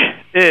topic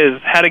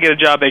is how to get a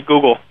job at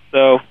Google.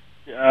 So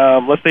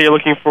let's say you're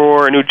looking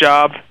for a new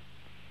job.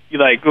 You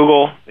like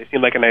Google. They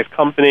seem like a nice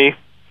company.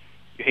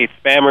 You hate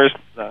spammers.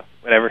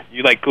 Whatever.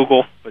 You like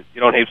Google, but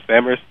you don't hate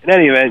spammers. In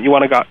any event, you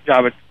want a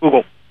job at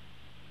Google.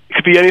 It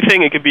could be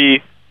anything. It could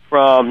be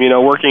from,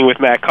 working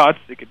with Matt Cutts.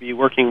 It could be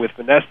working with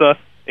Vanessa.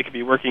 It could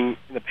be working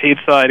in the paid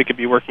side. It could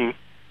be working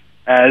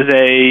as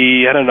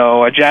a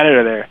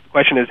janitor there. The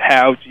question is,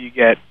 how do you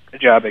get a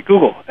job at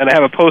Google? And I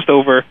have a post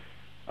over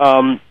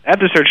at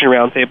the Search Engine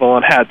Roundtable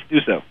on how to do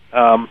so.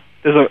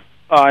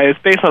 It's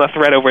based on a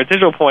thread over at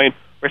Digital Point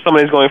where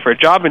someone is going for a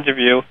job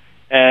interview,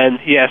 and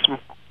he asked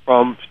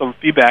from some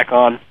feedback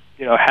on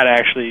how to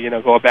actually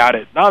go about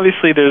it. And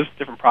obviously, there's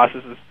different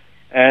processes,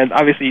 and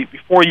obviously,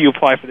 before you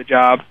apply for the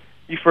job,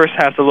 you first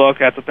have to look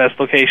at the best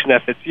location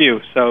that fits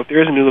you. So if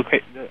there is a new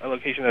a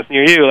location that's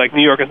near you, like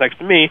New York is next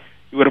to me,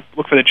 you would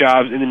look for the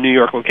jobs in the New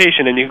York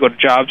location, and you can go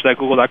to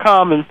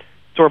jobs.google.com and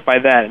sort by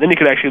that. And then you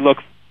could actually look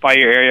by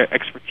your area of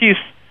expertise.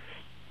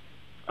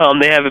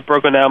 They have it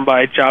broken down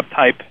by job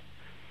type,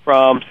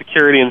 from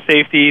security and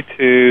safety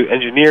to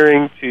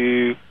engineering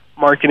to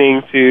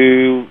marketing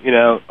to,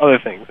 other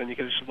things. And you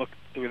can just look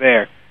through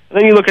there. And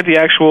then you look at the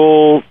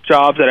actual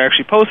jobs that are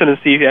actually posted and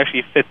see if you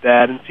actually fit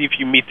that and see if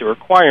you meet the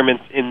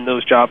requirements in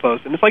those job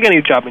posts. And it's like any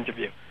job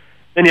interview.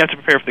 Then you have to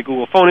prepare for the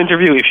Google phone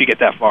interview if you get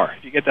that far.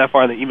 If you get that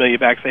far, and they email you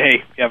back, say,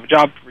 hey, we have a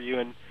job for you,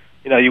 and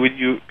would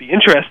you be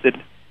interested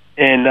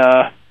in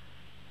an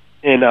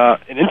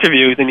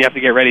interview, then you have to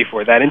get ready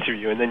for that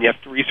interview, and then you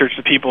have to research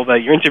the people that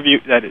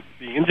that is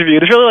being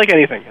interviewed. It's really like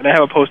anything. And I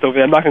have a post over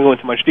there. I'm not going to go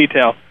into much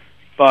detail,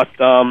 but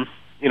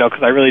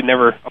because I really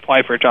never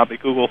applied for a job at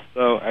Google,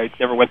 so I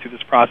never went through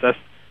this process.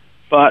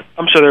 But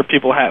I'm sure there are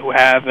people who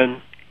have,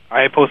 and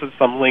I posted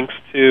some links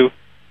to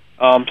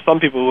some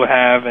people who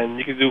have, and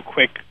you can do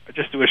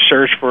just do a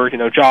search for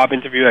job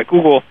interview at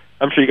Google.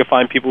 I'm sure you can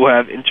find people who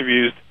have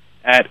interviews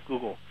at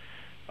Google.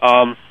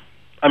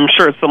 I'm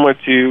sure it's similar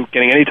to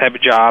getting any type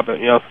of job,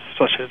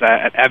 such as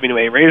at Avenue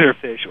A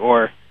Razorfish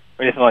or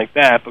anything like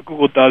that. But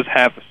Google does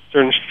have a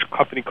certain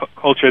company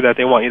culture that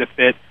they want you to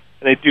fit,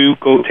 and they do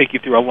take you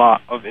through a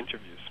lot of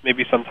interviews.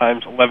 Maybe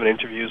sometimes 11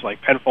 interviews,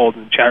 like Penfold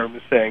in the chat room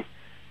is saying,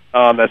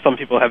 that some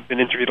people have been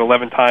interviewed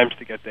 11 times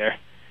to get there.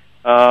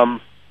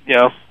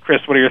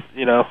 Chris, what do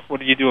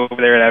you do over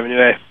there at Avenue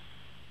A?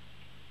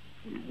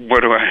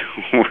 What do I?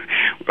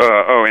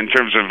 In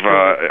terms of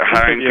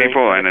hiring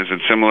people, and is it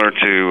similar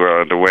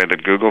to the way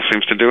that Google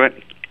seems to do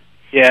it?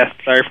 Yeah,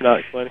 sorry for not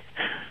explaining.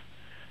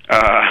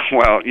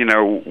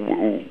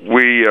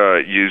 We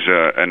use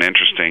an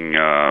interesting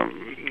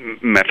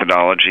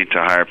methodology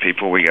to hire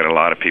people. We get a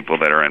lot of people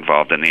that are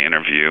involved in the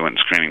interview and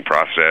screening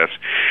process,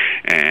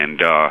 and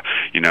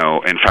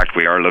in fact,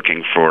 we are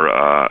looking for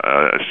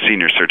a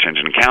senior search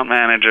engine account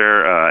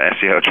manager,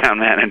 SEO account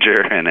manager,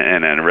 and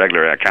a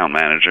regular account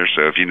manager.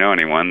 So if you know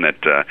anyone that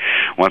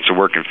wants to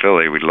work in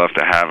Philly, we'd love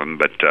to have them.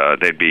 But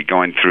they'd be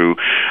going through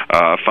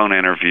phone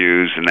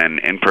interviews and then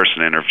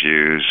in-person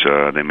interviews.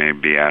 They may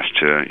be asked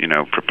to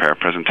prepare a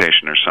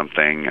presentation or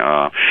something,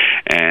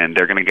 and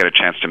they're going to get a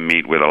chance to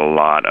meet with a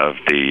lot of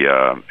the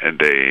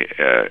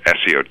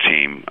SEO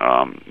team,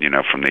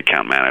 from the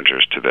account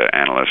managers to the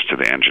analysts to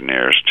the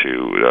engineers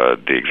to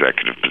the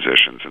executive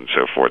positions and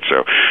so forth.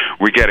 So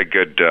we get a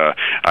good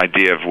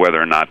idea of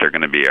whether or not they're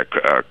going to be a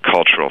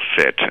cultural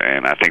fit,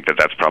 and I think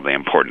that's probably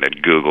important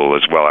at Google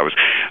as well. I was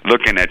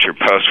looking at your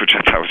post, which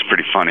I thought was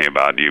pretty funny,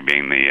 about you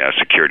being the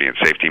security and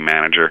safety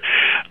manager,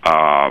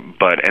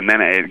 and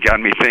then it got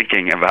me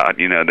thinking about,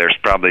 there's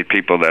probably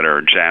people that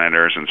are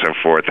janitors and so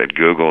forth at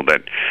Google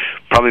that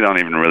probably don't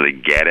even really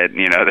get it,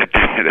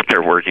 that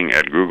they're working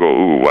at Google.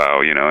 Ooh,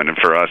 wow, and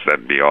for us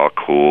that'd be all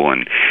cool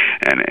and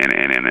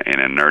in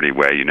a nerdy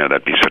way,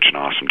 that'd be such an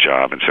awesome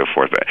job and so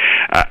forth. But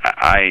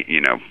I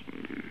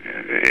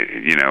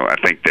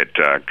think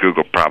that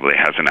Google probably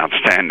has an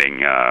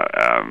outstanding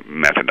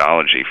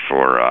methodology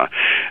for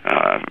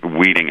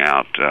weeding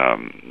out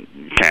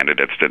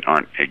candidates that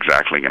aren't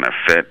exactly going to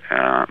fit,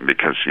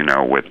 because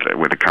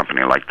with a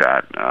company like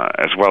that,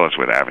 as well as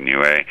with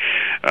Avenue A,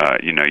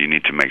 you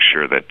need to make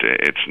sure that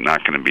it's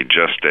not going to be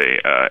just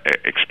a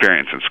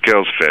experience and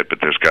skills fit, but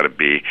there's got to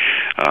be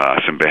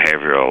some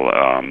behavioral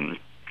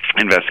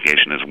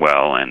investigation as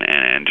well,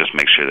 and just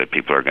make sure that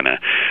people are going to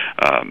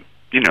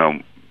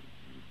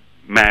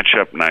match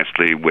up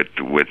nicely with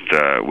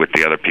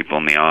the other people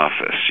in the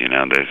office.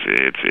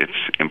 It's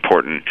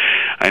important.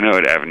 I know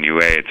at Avenue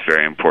A, it's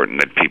very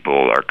important that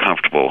people are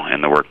comfortable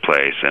in the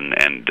workplace, and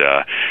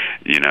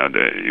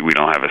we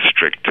don't have a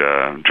strict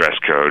dress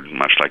code,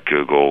 much like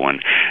Google,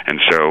 and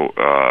so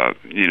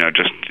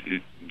just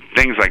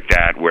things like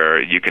that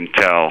where you can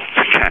tell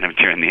kind of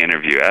during the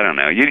interview. I don't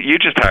know. You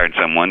just hired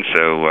someone,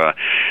 so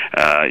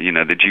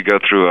did you go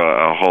through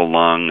a whole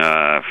long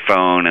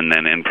phone and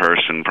then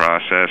in-person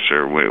process,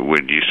 or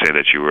would you say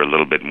that you were a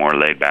little bit more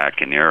laid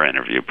back in your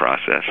interview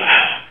process?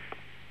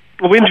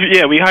 Well,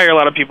 we hire a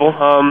lot of people.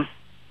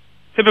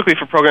 Typically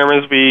for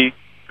programmers, we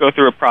go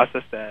through a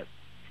process that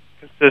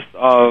consists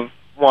of,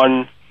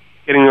 1,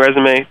 getting the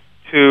resume,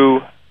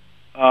 2,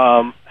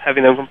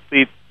 having them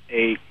complete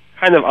a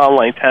kind of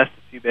online test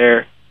to see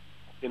their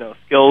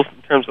skills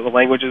in terms of the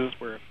languages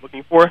we're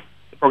looking for,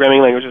 the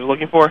programming languages we're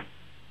looking for.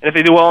 And if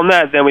they do well on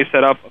that, then we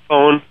set up a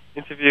phone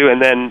interview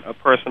and then a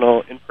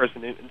personal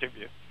in-person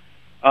interview.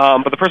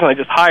 But the person I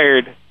just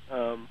hired,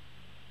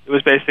 it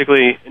was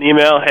basically an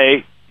email,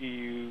 hey,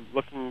 you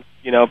looking,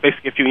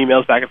 basically a few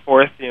emails back and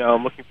forth,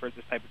 I'm looking for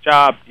this type of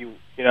job, is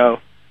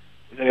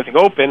anything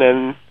open?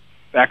 And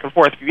back and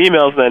forth a few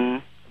emails,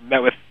 then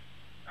met with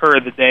her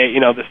the day,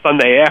 the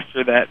Sunday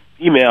after that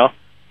email,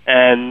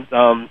 and,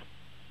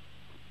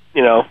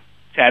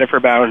 chatted for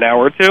about an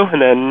hour or two, and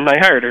then I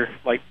hired her,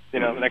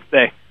 the next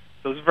day.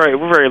 So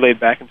we're very laid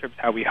back in terms of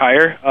how we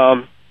hire.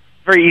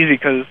 Very easy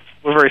because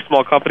we're a very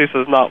small company, so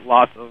there's not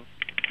lots of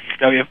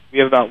we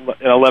have about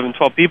 11,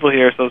 12 people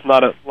here, so it's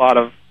not a lot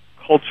of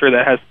culture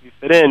that has to be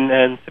fit in.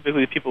 And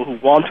typically, the people who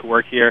want to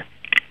work here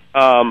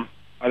are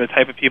the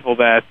type of people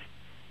that,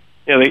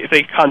 if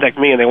they contact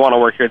me and they want to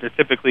work here, they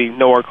typically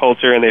know our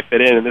culture and they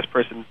fit in. And this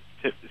person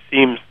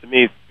seems to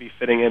me to be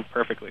fitting in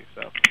perfectly.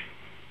 So.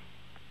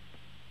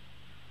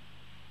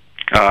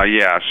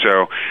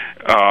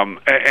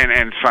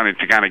 And it's funny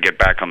to kind of get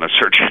back on the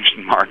search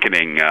engine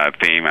marketing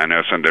theme. I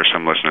know there's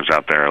some listeners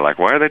out there like,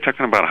 why are they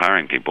talking about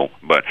hiring people?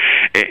 But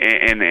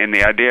in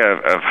the idea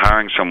of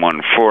hiring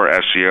someone for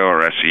SEO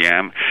or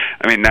SEM,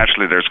 I mean,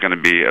 naturally there's going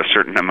to be a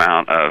certain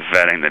amount of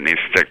vetting that needs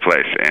to take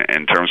place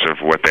in terms of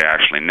what they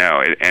actually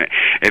know. And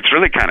it's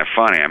really kind of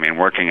funny. I mean,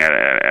 working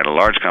at a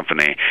large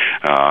company,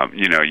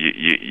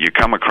 you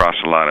come across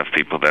a lot of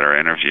people that are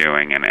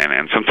interviewing,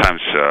 and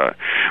sometimes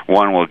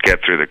one will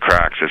get through the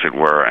cracks, as it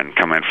were, and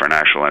come in for an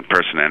actual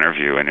in-person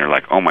interview, and you're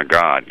like, oh my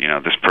God,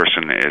 this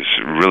person is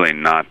really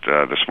not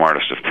the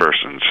smartest of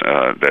persons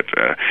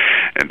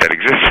that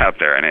exists out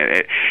there. And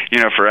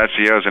for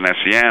SEOs and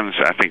SEMs,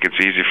 I think it's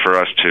easy for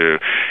us to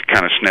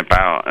kind of sniff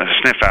out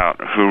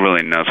who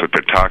really knows what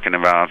they're talking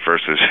about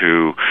versus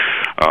who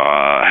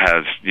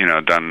has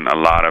done a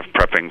lot of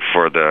prepping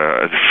for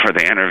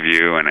the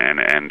interview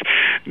and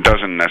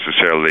doesn't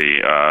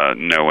necessarily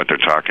know what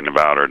they're talking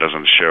about or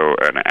doesn't show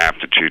an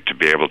aptitude to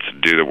be able to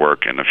do the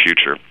work in the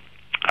future.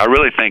 I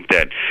really think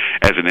that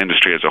as an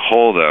industry as a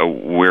whole, though,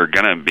 we're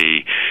going to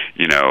be,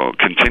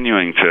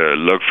 continuing to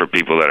look for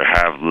people that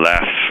have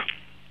less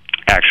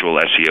actual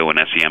SEO and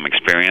SEM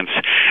experience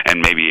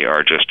and maybe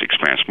are just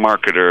experienced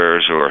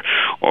marketers or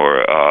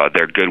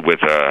they're good with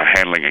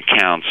handling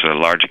accounts,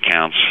 large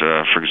accounts,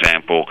 for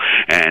example,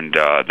 and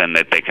then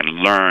that they can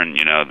learn,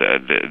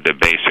 the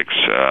basics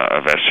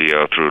of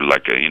SEO through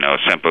like a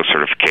SEMPO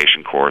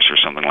certification course or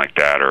something like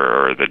that,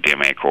 or the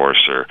DMA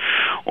course or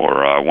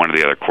one of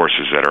the other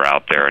courses that are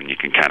out there, and you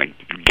can kind of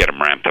get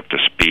them ramped up to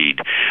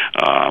speed.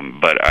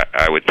 But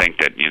I would think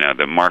that,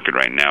 the market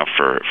right now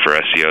for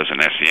SEOs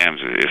and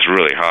SEMs is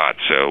really hot.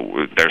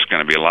 So there's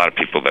going to be a lot of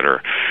people that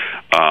are,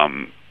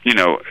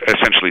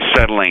 essentially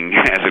settling,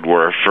 as it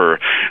were, for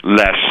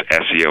less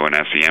SEO and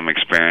SEM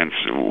experience,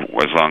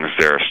 as long as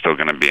they're still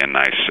going to be a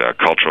nice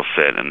cultural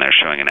fit and they're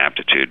showing an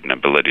aptitude and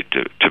ability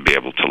to be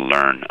able to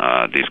learn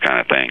these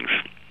kind of things.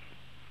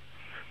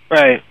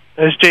 Right.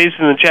 As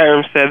Jason in the chat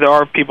room said, there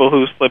are people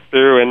who slip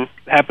through, and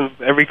it happens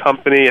with every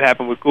company. It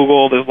happened with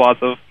Google. There's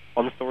lots of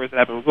fun stories that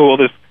happen with Google.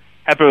 This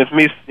happened with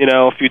me,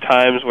 a few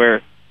times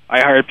where I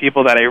hired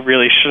people that I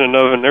really shouldn't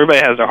have, and everybody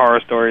has their horror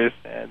stories,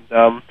 and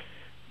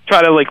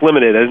try to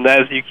limit it. And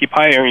as you keep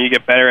hiring, you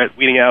get better at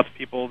weeding out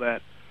people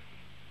that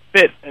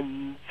fit,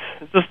 and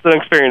it's just an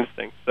experience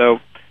thing. So,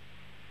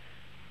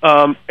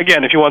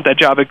 again, if you want that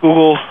job at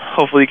Google,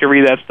 hopefully you can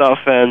read that stuff,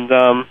 and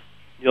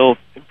you'll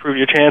improve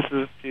your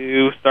chances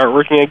to start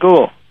working at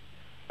Google.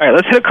 All right,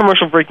 let's hit a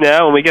commercial break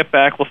now. When we get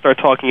back, we'll start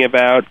talking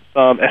about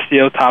some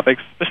SEO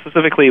topics,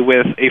 specifically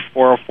with a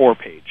 404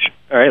 page.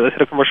 All right, let's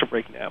hit a commercial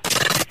break now.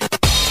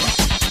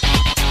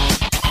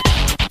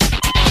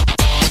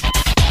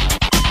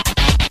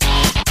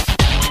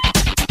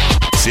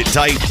 Sit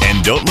tight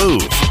and don't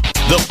move.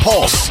 The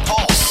Pulse.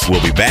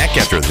 We'll be back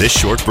after this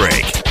short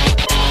break.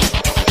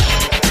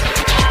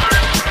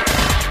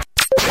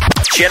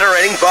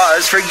 Generating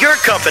buzz for your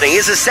company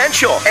is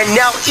essential and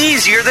now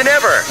easier than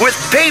ever with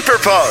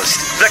PaperPost,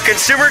 the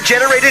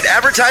consumer-generated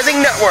advertising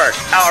network.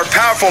 Our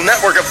powerful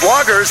network of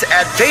bloggers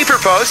at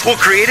PaperPost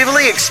will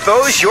creatively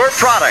expose your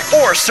product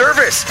or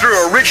service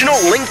through original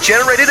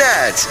link-generated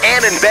ads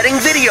and embedding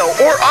video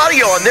or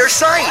audio on their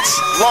sites.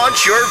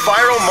 Launch your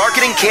viral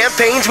marketing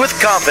campaigns with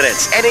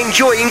confidence and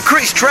enjoy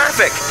increased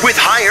traffic with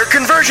higher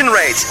conversion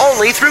rates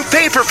only through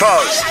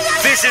PaperPost.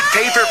 Visit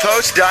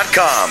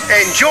paperpost.com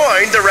and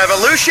join the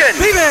revolution.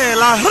 ¡Vive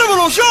la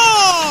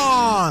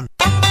revolución!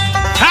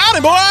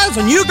 Howdy,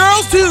 boys, and you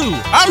girls, too.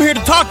 I'm here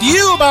to talk to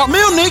you about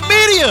Milnick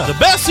Media, the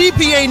best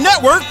CPA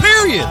network,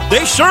 period.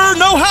 They sure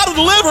know how to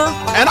deliver,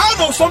 and I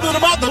know something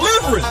about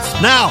deliverance.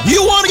 Now,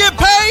 you want to get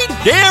paid?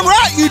 Damn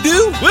right you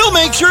do. We'll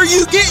make sure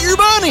you get your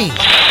money.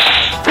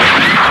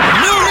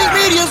 Milnick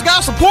Media's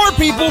got support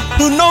people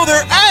who know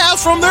their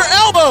ass from their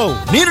elbow.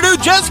 Need a new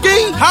jet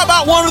ski? How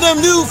about one of them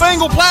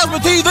newfangled plasma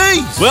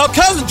TVs? Well,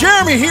 Cousin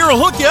Jeremy here will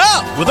hook you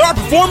up with our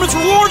performance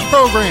rewards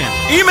program.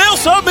 Email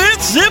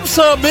submits, zip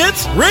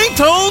submits,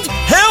 ringtones,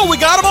 hell, we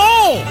got them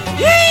all.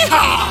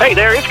 Yeehaw! Hey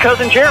there, it's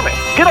Cousin Jeremy.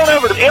 Get on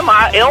over to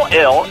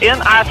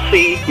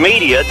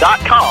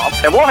MILLNICmedia.com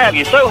and we'll have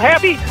you so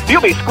happy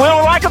you'll be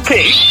squealing like a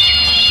pig.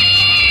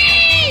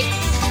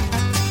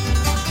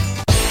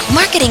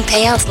 Marketing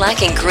payouts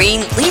lacking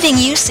green, leaving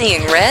you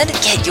seeing red?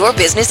 Get your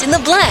business in the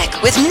black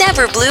with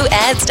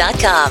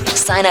NeverBlueAds.com.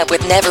 Sign up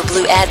with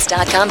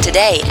NeverBlueAds.com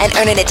today and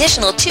earn an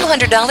additional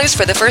 $200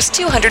 for the first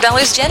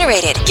 $200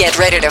 generated. Get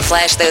ready to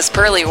flash those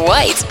pearly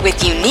whites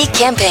with unique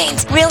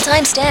campaigns,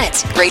 real-time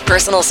stats, great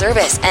personal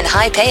service, and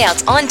high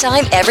payouts on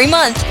time every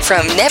month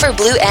from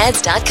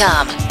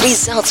NeverBlueAds.com.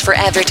 Results for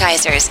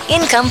advertisers,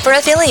 income for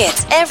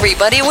affiliates.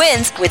 Everybody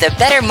wins with a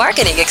better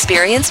marketing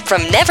experience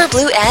from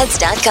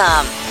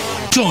NeverBlueAds.com.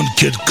 Don't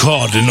get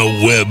caught in a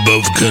web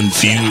of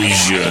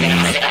confusion.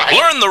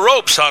 Learn the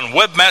ropes on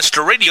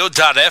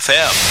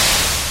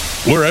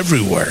webmasterradio.fm. We're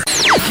everywhere.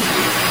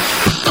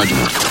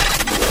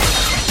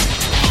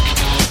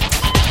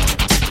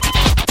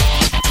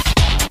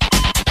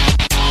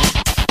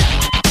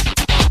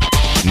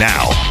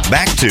 Now,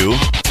 back to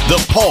The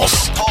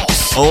Pulse.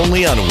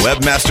 Only on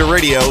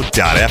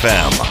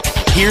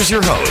webmasterradio.fm. Here's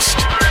your host.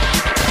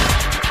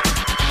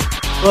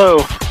 Hello,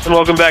 and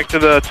welcome back to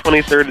the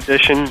 23rd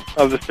edition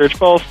of the Search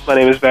Pulse. My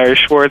name is Barry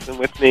Schwartz, and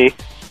with me,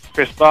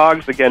 Chris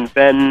Boggs. Again,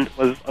 Ben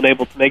was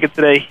unable to make it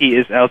today. He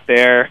is out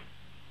there,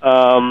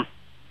 and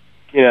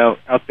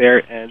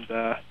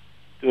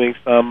doing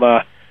some,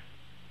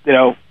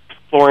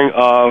 exploring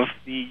of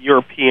the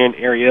European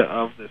area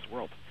of this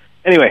world.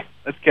 Anyway,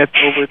 let's get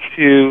over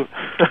to...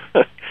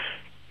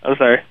 I'm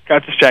sorry,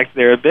 got distracted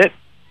there a bit.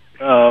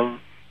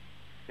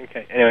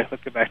 Okay, anyway,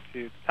 let's get back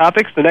to the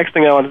topics. The next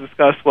thing I wanted to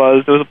discuss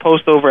was there was a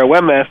post over at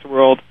Webmaster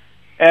World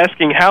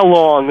asking how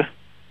long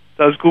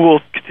does Google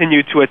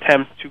continue to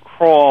attempt to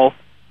crawl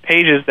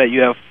pages that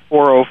you have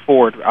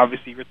 404 to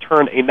obviously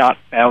return a not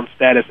found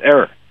status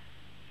error.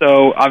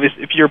 So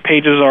obviously, if your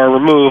pages are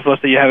removed,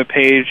 let's say you have a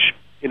page,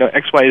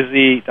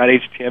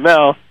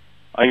 xyz.html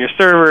on your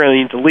server and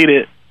you delete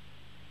it,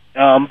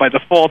 by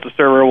default, the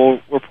server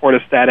will report a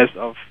status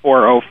of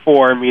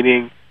 404,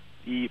 meaning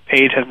the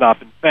page has not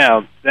been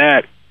found.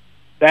 That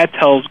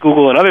tells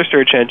Google and other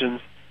search engines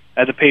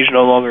that the page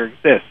no longer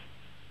exists.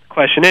 The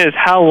question is,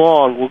 how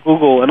long will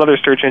Google and other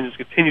search engines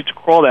continue to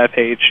crawl that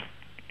page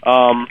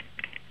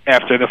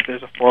after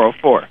there's a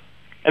 404?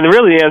 And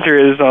really the answer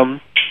is,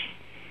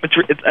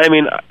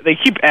 they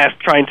keep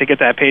trying to get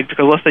that page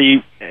because let's say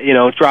you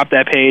drop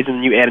that page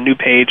and you add a new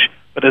page,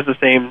 but it's the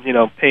same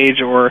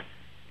page, or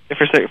if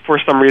for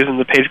some reason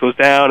the page goes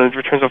down and it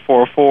returns a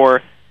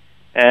 404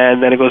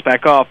 and then it goes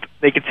back up,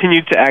 they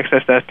continue to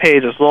access that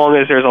page as long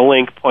as there's a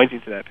link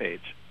pointing to that page.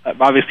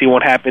 Obviously, it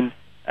won't happen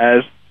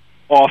as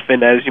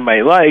often as you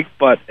might like,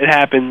 but it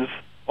happens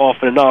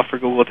often enough for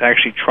Google to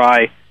actually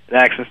try and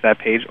access that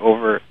page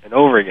over and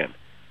over again.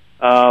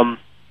 In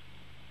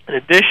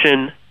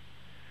addition,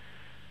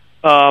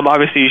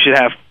 obviously you should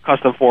have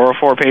custom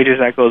 404 pages,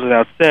 that goes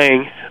without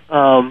saying,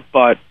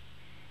 but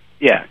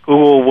yeah,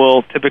 Google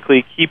will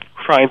typically keep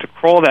trying to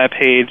crawl that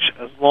page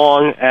as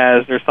long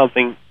as there's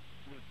something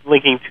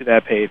linking to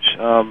that page.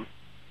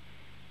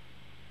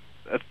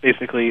 That's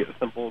basically a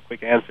simple,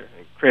 quick answer.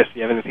 Chris, do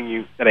you have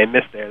anything that I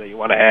missed there that you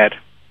want to add?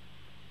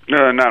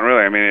 No, not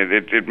really. I mean,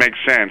 it makes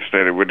sense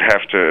that it would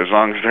have to, as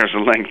long as there's a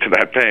link to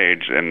that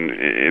page, and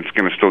it's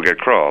going to still get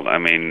crawled. I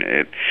mean,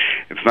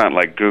 it's not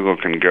like Google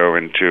can go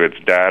into its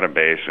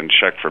database and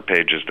check for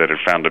pages that it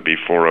found to be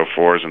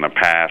 404s in the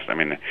past. I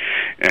mean,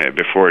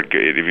 before it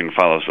even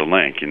follows the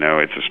link,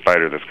 it's a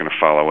spider that's going to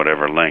follow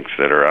whatever links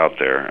that are out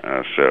there.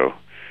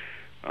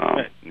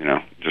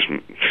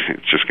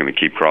 It's just going to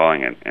keep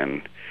crawling it,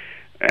 and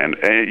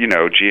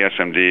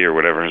GSMD or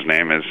whatever his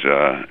name is,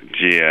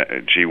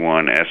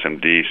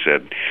 G1SMD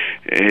said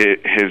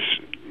his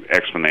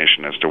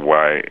explanation as to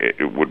why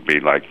it would be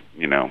like,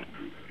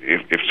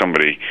 if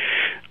somebody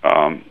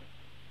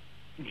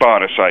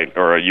bought a site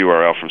or a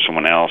URL from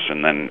someone else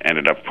and then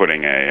ended up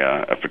putting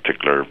a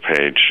particular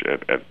page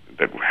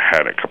that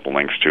had a couple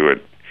links to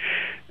it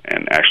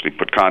and actually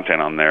put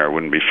content on there, it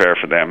wouldn't be fair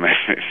for them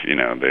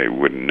if they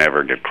would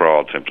never get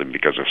crawled simply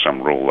because of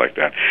some rule like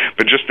that.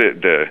 But just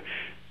the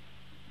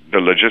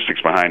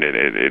logistics behind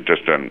it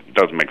just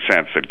doesn't make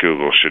sense that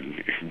Google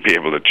should be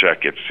able to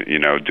check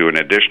do an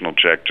additional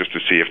check just to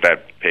see if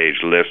that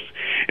page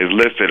is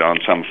listed on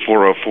some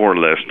 404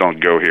 list, don't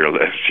go here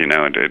list.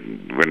 It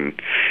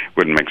wouldn't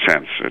make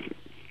sense. It'd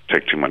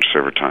take too much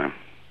server time.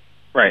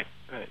 Right.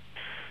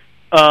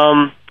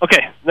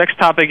 Okay, next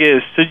topic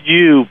is, should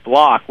you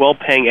block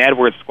well-paying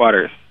AdWords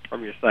squatters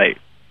from your site?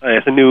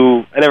 It's a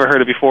new, I never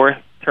heard it before,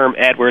 term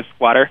AdWords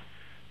squatter.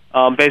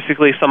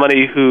 Basically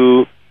somebody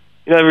who,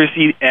 ever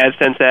see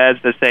AdSense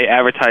ads that say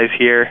advertise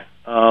here?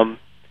 The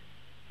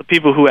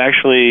people who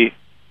actually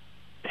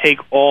take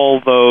all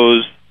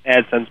those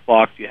AdSense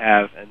blocks you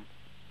have and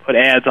put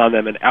ads on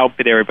them and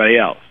outbid everybody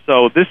else.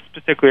 So this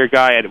particular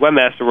guy at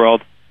Webmaster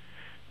World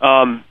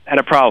had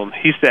a problem.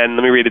 He said, and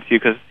let me read it to you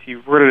because he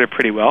worded it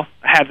pretty well.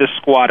 I have this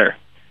squatter.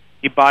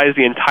 He buys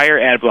the entire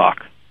ad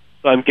block,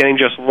 so I'm getting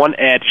just one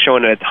ad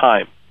shown at a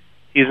time.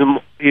 He's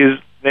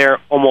there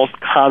almost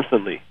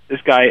constantly.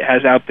 This guy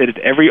has outbidded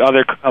every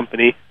other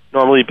company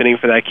normally bidding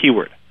for that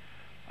keyword.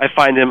 I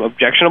find him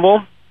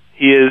objectionable.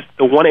 He is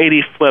the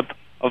 180 flip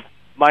of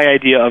my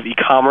idea of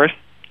e-commerce,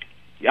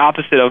 the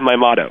opposite of my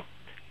motto.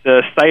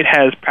 The site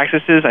has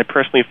practices I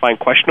personally find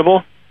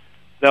questionable,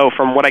 though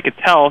from what I could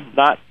tell,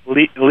 not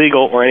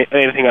illegal or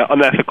anything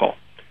unethical.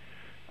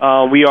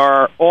 We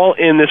are all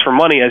in this for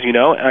money, as you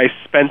know, and I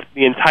spent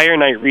the entire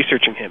night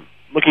researching him,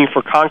 looking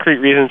for concrete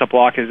reasons to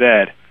block his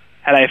ad.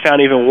 Had I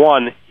found even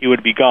one, he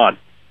would be gone,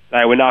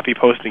 and I would not be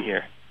posting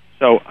here.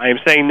 So I am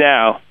saying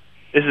now,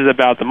 this is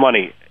about the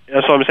money.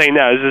 That's what I'm saying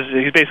now.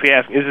 He's basically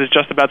asking, is this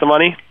just about the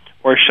money,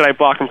 or should I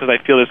block him because I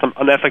feel there's some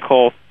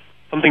unethical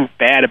something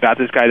bad about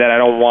this guy that I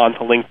don't want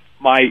to link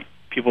my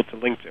people to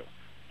link to.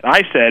 And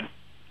I said,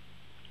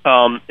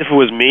 if it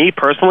was me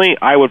personally,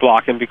 I would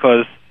block him,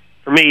 because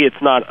for me,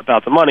 it's not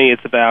about the money.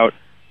 It's about,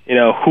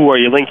 who are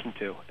you linking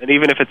to? And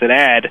even if it's an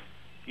ad,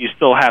 you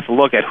still have to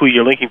look at who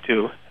you're linking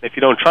to. And if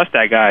you don't trust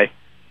that guy,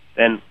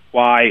 then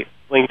why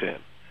link to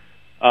him?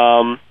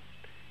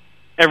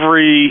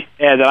 Every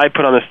ad that I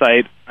put on the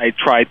site, I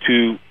try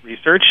to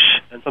research,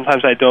 and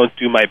sometimes I don't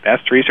do my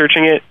best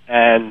researching it,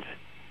 and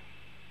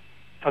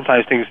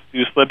sometimes things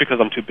do slip because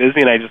I'm too busy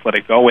and I just let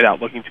it go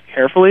without looking too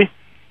carefully.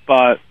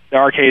 But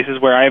there are cases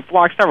where I've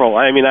blocked several.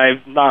 I mean, I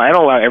don't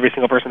allow every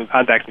single person who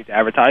contacts me to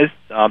advertise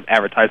on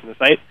the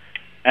site.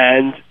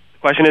 And the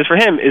question is for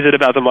him, is it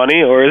about the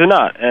money or is it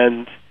not?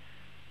 And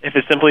if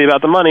it's simply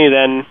about the money,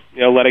 then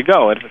let it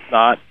go. And if it's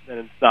not, then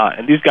it's not.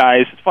 And these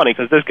guys, it's funny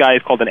because this guy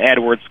is called an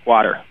AdWords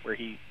squatter, where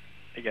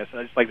I guess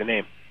I just like the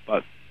name.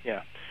 But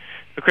yeah.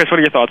 So Chris, what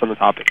are your thoughts on the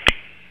topic?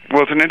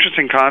 Well, it's an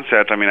interesting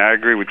concept. I mean, I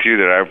agree with you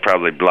that I would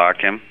probably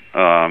block him.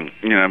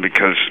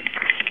 Because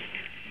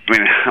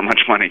how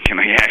much money can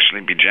he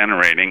actually be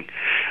generating?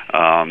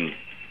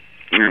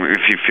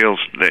 If he feels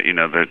that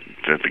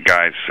that the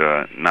guy's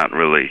not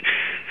really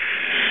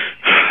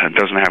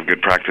doesn't have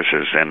good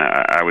practices, then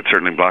I would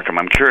certainly block him.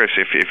 I'm curious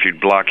if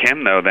you'd block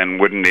him though, then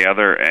couldn't the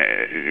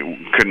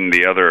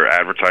other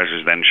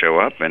advertisers then show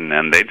up and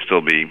they'd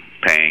still be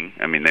paying?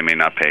 I mean, they may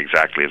not pay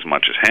exactly as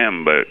much as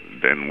him, but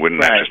then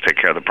wouldn't that just take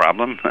care of the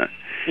problem?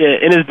 Yeah,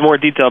 in his more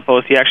detailed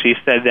post, he actually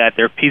said that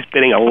he's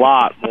bidding a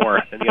lot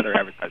more than the other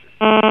advertisers.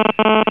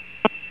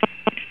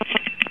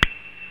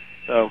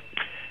 So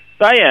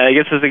yeah, I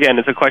guess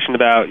it's a question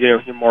about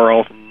your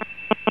morals and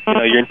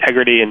your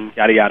integrity and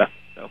yada yada.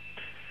 So,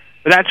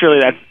 but that's really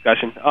that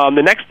discussion.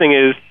 The next thing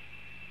is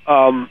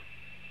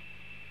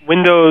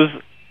Windows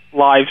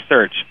Live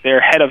Search. Their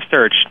head of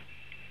search,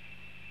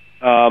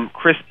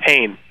 Chris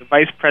Payne, the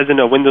vice president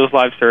of Windows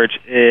Live Search,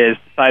 is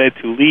decided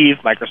to leave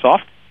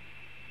Microsoft.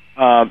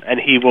 And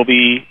he will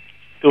be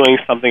doing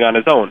something on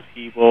his own.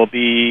 He will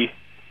be,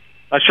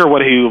 not sure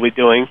what he will be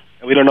doing.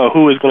 We don't know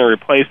who is going to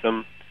replace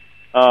him.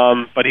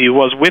 But he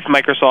was with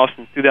Microsoft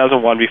since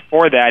 2001.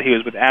 Before that, he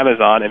was with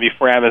Amazon. And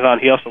before Amazon,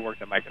 he also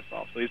worked at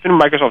Microsoft. So he's been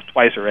with Microsoft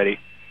twice already.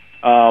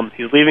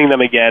 He's leaving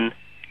them again.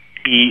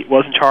 He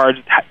was in charge,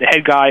 the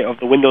head guy of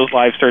the Windows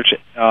Live Search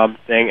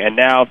thing, and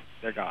now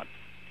they're gone.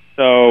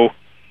 So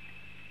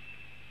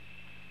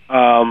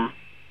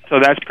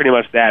that's pretty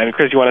much that. I mean,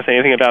 Chris, you want to say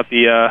anything about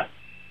the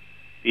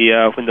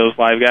Windows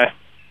Live guy?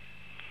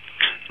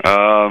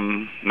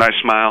 Nice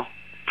smile.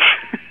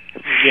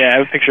 Yeah, I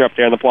have a picture up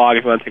there on the blog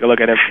if you want to take a look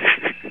at him.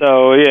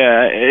 So,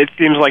 yeah, it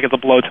seems like it's a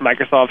blow to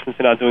Microsoft since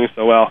they're not doing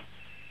so well.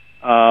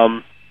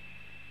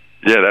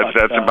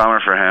 That's a bummer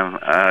for him.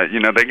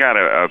 They got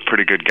a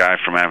pretty good guy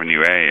from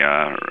Avenue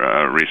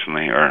A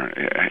recently, or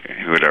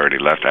who had already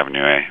left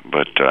Avenue A,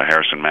 but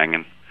Harrison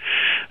Mangan.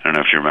 I don't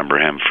know if you remember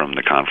him from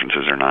the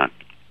conferences or not.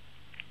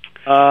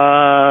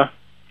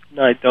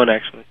 No, I don't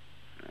actually.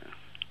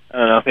 I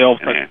don't know if they all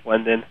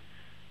blend in.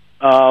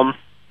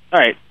 All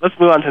right, let's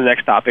move on to the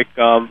next topic.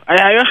 I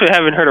actually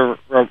haven't heard of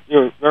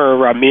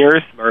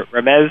Ramez,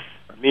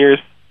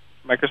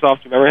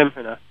 Microsoft. Do you remember him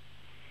or not?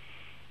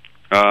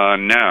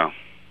 No.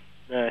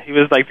 He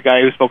was like the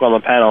guy who spoke on the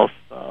panels.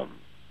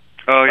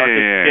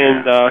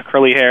 Yeah.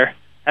 Curly hair.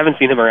 I haven't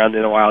seen him around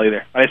in a while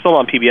either. But I saw him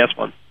on PBS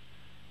once.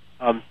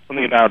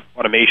 Something about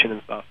automation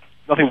and stuff.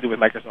 Nothing to do with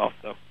Microsoft,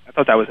 so I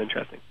thought that was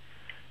interesting.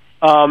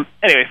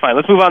 Anyway, fine.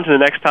 Let's move on to the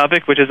next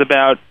topic, which is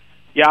about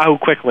Yahoo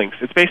Quick Links.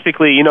 It's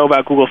basically,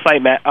 about Google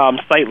site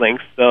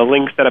links, the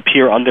links that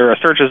appear under a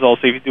search result.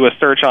 So if you do a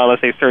search on,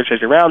 let's say, Search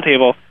Engine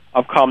Roundtable,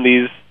 up come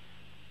these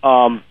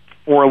 4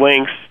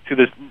 links to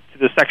the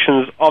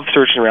sections of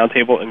Search Engine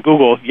Roundtable in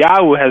Google.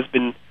 Yahoo has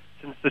been,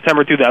 since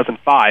December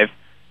 2005,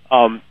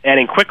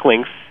 adding quick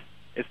links.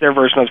 It's their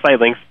version of site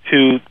links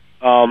to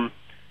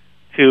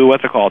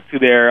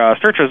their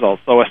search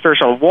results. So a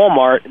search on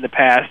Walmart in the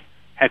past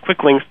had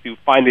quick links to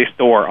Find a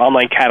Store,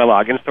 online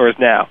catalog, in stores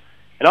now.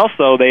 And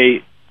also,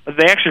 they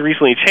actually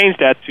recently changed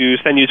that to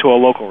send you to a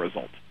local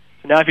result.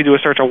 So now if you do a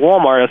search on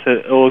Walmart,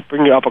 it will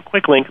bring you up a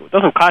quick link. It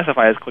doesn't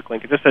classify as a quick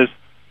link. It just says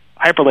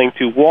hyperlink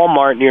to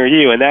Walmart near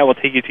you, and that will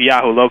take you to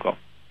Yahoo Local.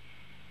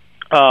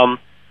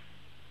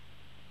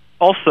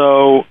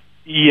 Also,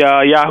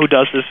 Yahoo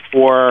does this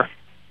for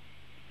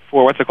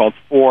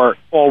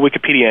all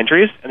Wikipedia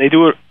entries, and they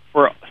do it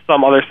for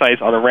some other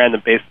sites on a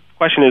random basis. The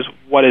question is,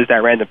 what is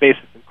that random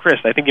basis? And Chris,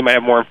 I think you might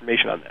have more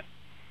information on that.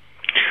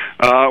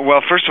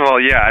 Well, first of all,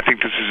 I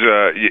think this is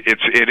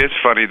it is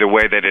funny the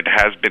way that it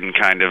has been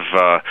kind of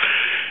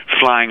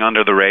flying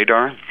under the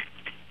radar,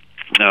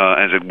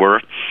 as it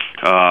were.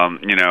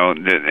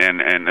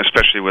 And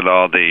especially with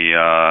all the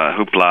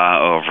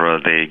hoopla over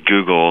the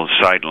Google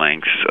site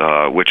links,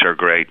 which are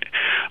great.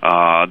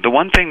 The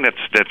one thing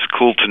that's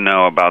cool to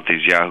know about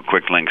these Yahoo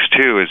Quick Links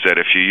too is that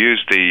if you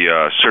use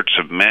the Search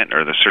Submit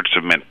or the Search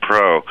Submit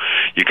Pro,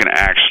 you can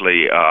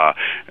actually,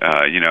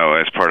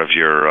 as part of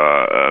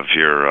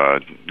your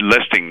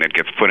listing that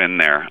gets put in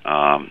there,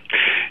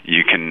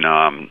 you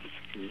can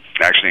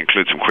actually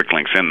include some quick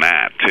links in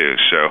that too.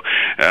 So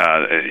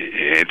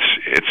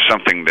it's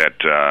something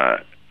that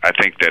I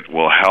think that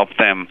will help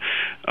them.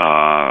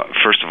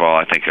 First of all,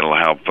 I think it'll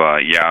help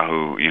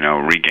Yahoo,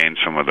 regain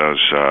some of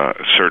those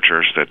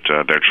searchers that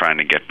they're trying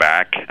to get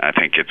back. I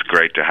think it's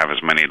great to have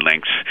as many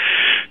links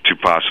to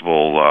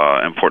possible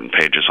important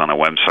pages on a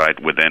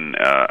website within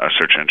a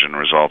search engine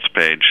results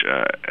page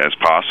as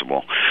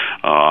possible,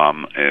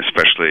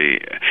 especially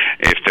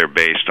if they're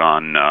based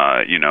on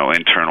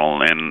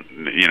internal and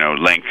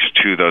links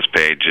to those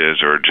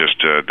pages, or just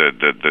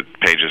the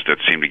pages that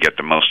seem to get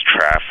the most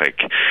traffic,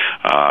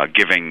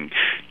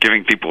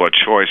 giving people a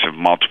choice of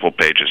multiple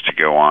pages to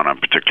go on a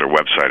particular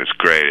website is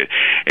great.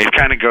 It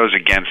kind of goes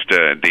against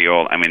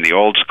the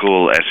old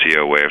school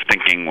SEO way of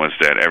thinking was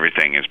that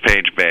everything is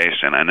page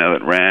based, and I know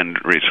that Rand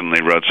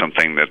recently wrote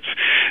something that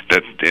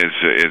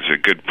is a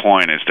good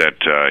point, is that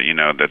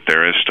that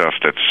there is stuff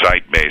that's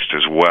site based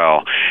as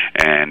well,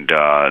 and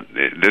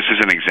this is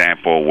an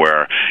example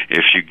where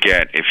if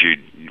you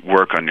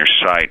work on your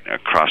site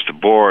across the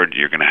board,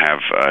 you're going to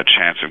have a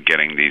chance of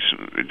getting these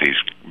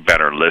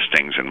better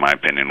listings, in my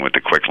opinion, with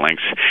the quick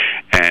links.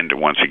 And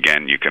once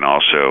again, you can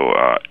also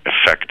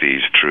affect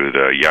these through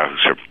the Yahoo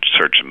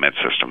Search Submit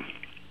system.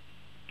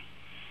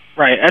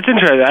 Right, that's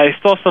interesting. I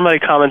saw somebody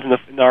comment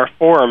in our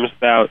forums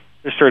about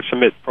the Search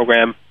Submit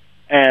program,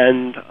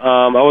 and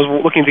I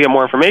was looking to get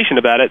more information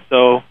about it,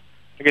 so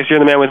I guess you're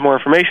the man with more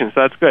information,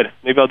 so that's good.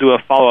 Maybe I'll do a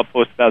follow-up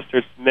post about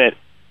Search Submit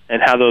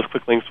and how those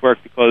quick links work,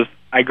 because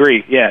I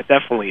agree, yeah,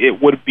 definitely.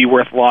 It would be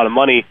worth a lot of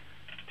money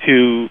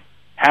to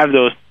have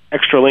those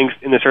extra links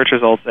in the search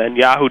results, and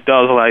Yahoo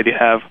does allow you to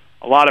have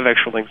a lot of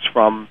extra links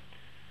from,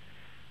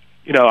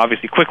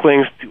 obviously quick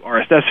links to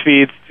RSS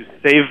feeds, to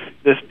save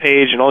this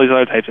page, and all these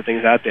other types of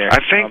things out there. I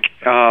think,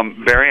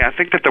 Barry, I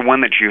think that the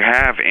one that you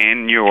have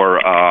in your,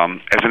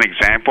 as an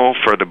example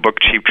for the book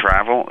Cheap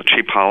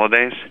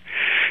Holidays,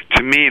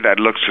 to me that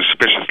looks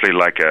suspiciously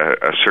like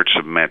a Search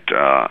Submit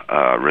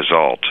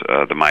result,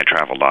 the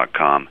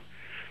mytravel.com.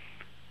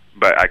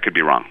 But I could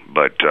be wrong,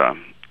 but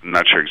I'm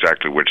not sure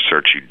exactly which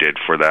search you did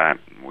for that.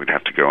 We'd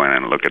have to go in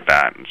and look at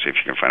that and see if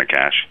you can find a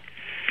cache.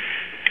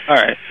 All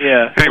right,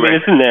 yeah. Anyway.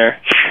 It's in there.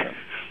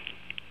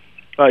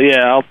 But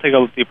yeah, I'll take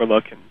a deeper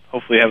look and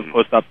hopefully have a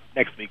post up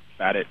next week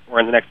about it, or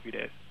in the next few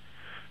days.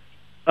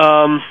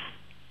 All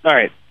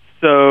right,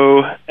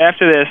 so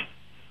after this,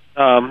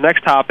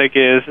 next topic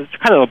it's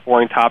kind of a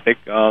boring topic.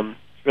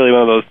 It's really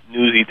one of those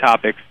newsy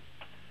topics.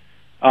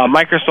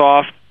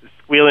 Microsoft is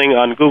squealing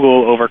on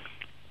Google over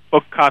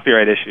book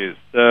copyright issues.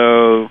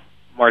 So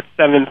March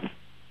 7th,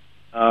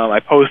 I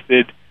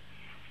posted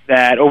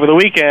that over the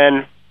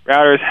weekend,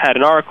 Reuters had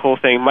an article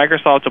saying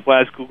Microsoft to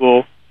blast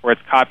Google for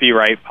its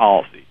copyright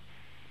policy.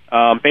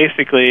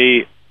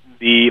 Basically,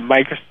 the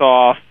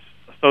Microsoft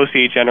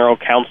Associate General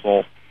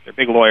Counsel, their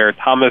big lawyer,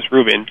 Thomas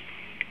Rubin,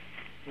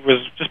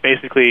 was just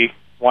basically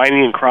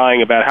whining and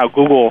crying about how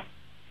Google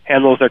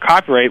handles their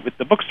copyright with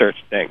the book search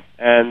thing.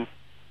 And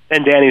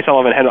then Danny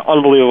Sullivan had an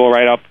unbelievable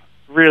write-up,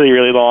 really,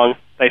 really long,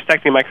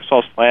 dissecting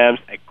Microsoft's claims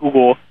at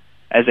Google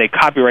as a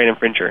copyright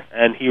infringer.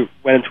 And he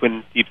went into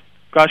a deep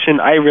discussion.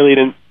 I really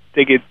didn't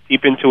dig it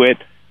deep into it.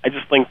 I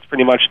just linked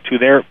pretty much to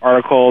their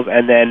articles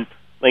and then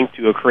linked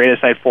to a Creative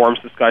Site Forums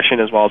discussion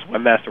as well as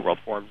Webmaster World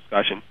Forum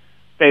discussion.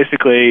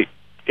 Basically,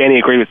 Danny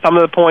agreed with some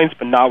of the points,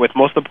 but not with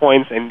most of the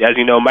points. And as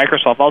you know,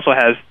 Microsoft also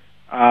has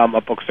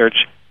a book search,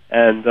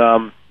 and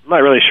I'm not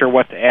really sure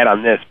what to add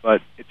on this,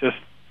 but it just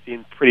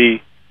seemed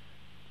pretty,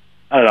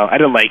 I don't know, I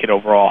didn't like it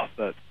overall,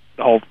 the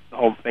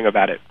whole thing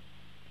about it.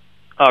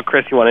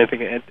 Chris, you want anything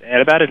to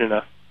add about it or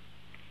no?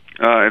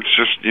 It's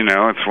just,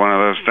 it's one of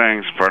those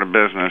things, part of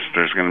business.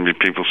 There's going to be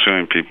people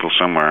suing people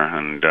somewhere,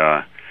 and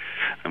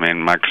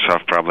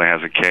Microsoft probably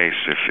has a case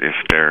if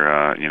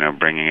they're,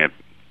 bringing it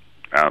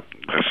out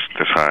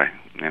this high,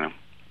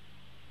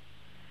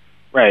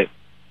 Right.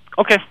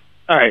 Okay.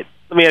 All right.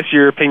 Let me ask you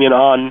your opinion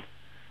on, if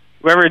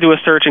you ever do a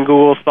search in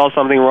Google, spell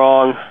something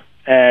wrong,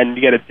 and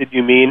you get a "did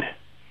you mean?"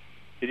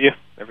 Did you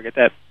ever get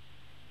that?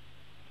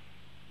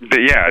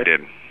 Yeah, I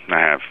did. I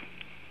have.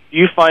 Do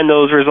you find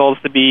those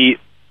results to be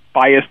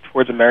biased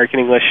towards American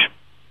English?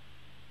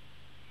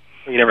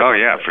 Oh,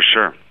 yeah, for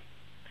sure.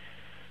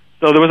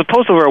 So there was a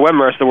post over at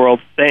Webmaster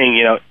World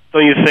saying,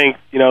 don't you think,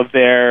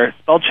 their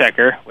spell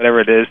checker,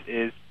 whatever it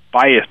is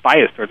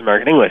biased towards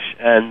American English?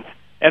 And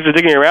after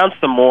digging around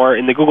some more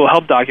in the Google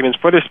Help documents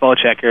for their spell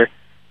checker, it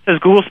says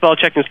Google spell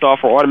checking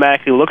software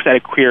automatically looks at a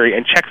query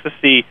and checks to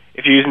see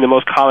if you're using the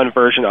most common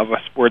version of a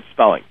word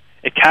spelling.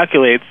 If it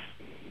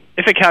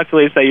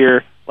calculates that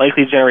you're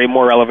likely to generate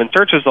more relevant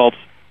search results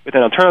with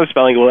an alternative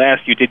spelling, it will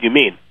ask you, did you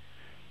mean?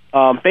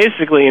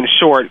 Basically, in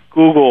short,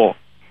 Google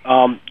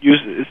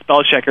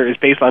spell checker is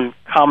based on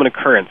common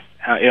occurrence.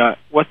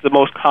 What's the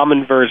most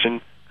common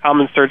version,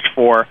 common search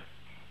for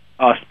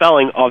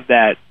spelling of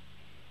that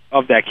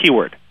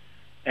keyword,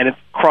 and it's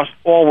across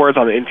all words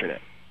on the internet.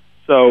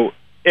 So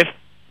if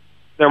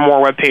there are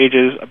more web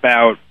pages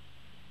about,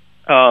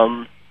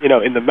 in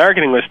the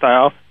American English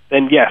style,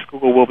 then yes,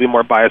 Google will be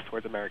more biased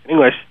towards American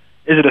English.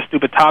 is it a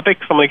stupid topic?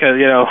 Somebody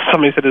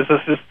said, is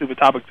this a stupid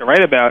topic to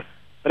write about?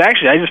 But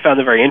actually, I just found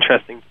it very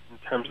interesting in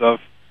terms of,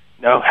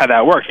 how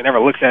that works. You never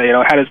looked at,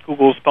 how does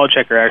Google spell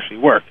checker actually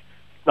work?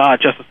 It's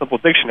not just a simple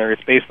dictionary.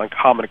 It's based on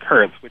common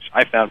occurrence, which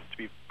I found to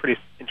be pretty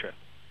interesting.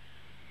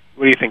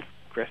 What do you think,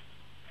 Chris?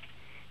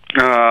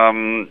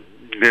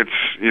 It's,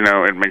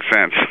 it makes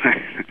sense.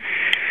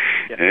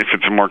 If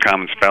it's a more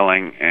common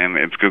spelling and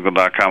it's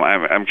google.com.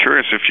 I'm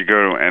curious if you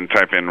go and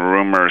type in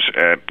rumors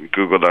at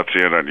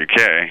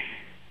google.co.uk,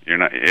 you're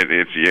not,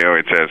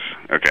 it says,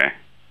 okay,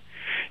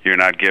 you're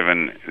not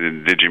given,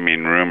 did you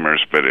mean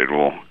rumors, but it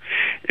will,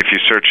 if you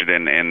search it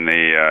in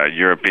the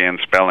European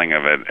spelling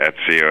of it at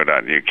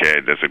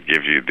co.uk, does it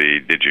give you the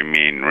did you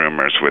mean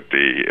rumors with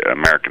the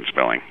American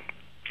spelling?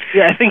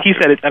 Yeah, I think he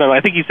said it. I don't know.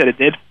 I think he said it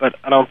did, but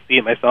I don't see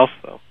it myself,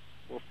 so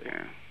we'll see.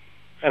 Yeah.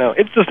 I know.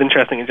 It's just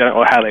interesting in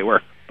general how they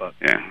work. But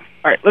yeah.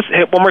 All right, let's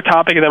hit one more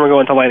topic, and then we'll go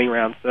into lightning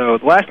round. So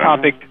the last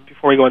topic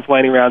before we go into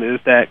lightning round is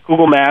that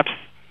Google Maps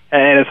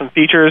added some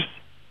features.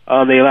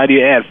 They allowed you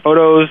to add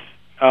photos,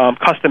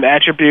 custom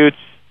attributes,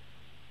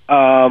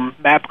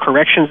 map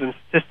corrections, and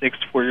statistics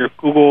for your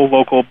Google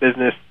local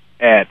business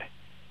ad.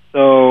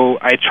 So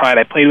I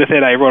played with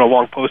it. I wrote a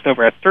long post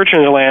over at Search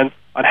Engine Land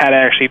on how to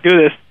actually do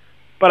this.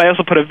 But I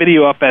also put a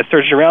video up at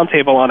Search Engine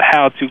Roundtable on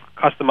how to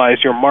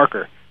customize your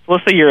marker. So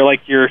let's say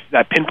you're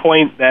that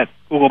pinpoint, that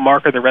Google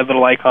marker, the red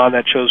little icon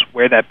that shows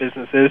where that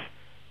business is.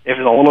 If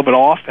it's a little bit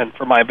off, and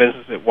for my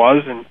business it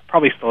was, and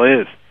probably still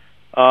is,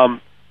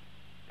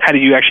 how do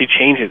you actually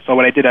change it? So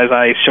what I did is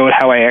I showed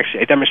how I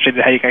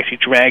demonstrated how you can actually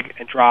drag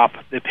and drop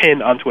the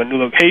pin onto a new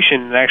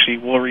location, and actually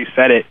will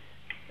reset it,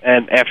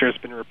 and after it's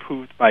been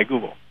approved by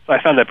Google. So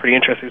I found that pretty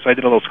interesting. So I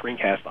did a little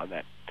screencast on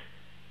that.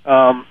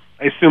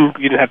 I assume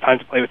you didn't have time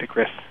to play with it,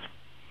 Chris.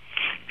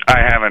 I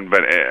haven't,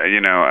 but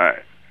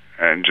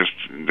just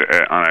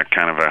on a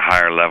kind of a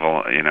higher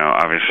level,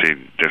 obviously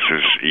this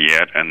is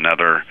yet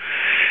another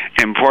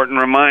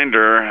important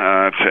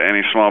reminder to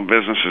any small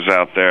businesses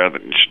out there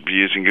that you should be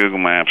using Google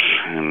Maps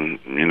and,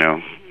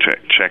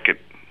 check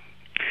it.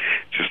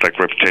 Just like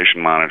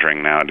reputation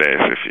monitoring nowadays,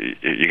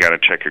 if you got to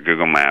check your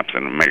Google Maps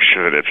and make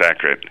sure that it's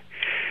accurate,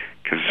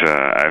 because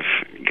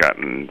I've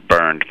gotten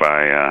burned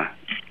by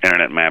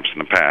internet maps in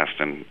the past,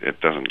 and it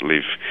doesn't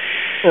leave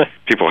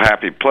people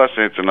happy. Plus,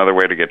 it's another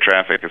way to get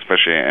traffic,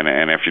 especially,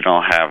 and if you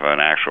don't have an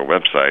actual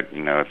website,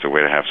 it's a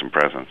way to have some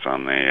presence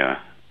on the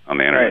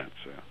internet,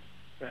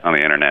 right. On the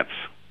internets.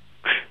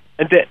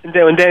 And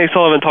when Danny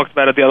Sullivan talked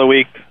about it the other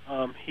week,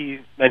 he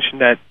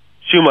mentioned that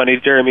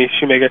Jeremy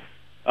Shoemaker,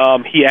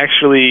 he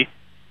actually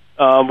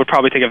would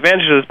probably take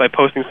advantage of this by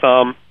posting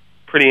some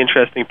pretty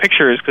interesting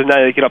pictures, because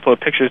now you can upload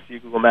pictures to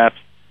your Google Maps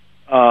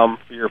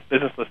for your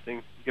business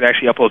listing. You can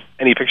actually upload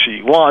any picture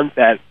you want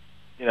that,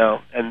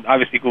 and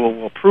obviously Google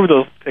will approve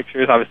those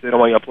pictures. Obviously, they don't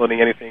want you uploading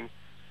anything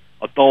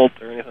adult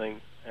or anything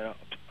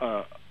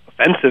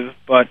offensive,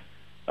 but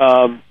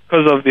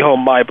because of the whole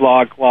My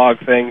Blog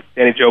thing,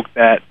 Danny joked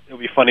that it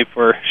would be funny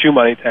for Shoe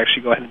Money to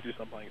actually go ahead and do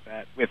something like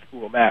that with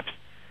Google Maps.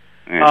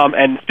 Yeah.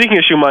 And speaking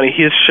of Shoe Money,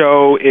 his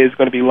show is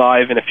going to be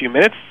live in a few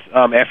minutes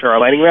after our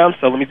lightning round,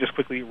 so let me just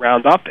quickly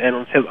round up, and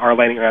let's hit our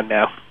lightning round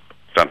now.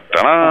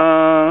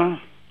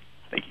 Dun-dun-dun.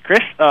 Thank you,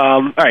 Chris.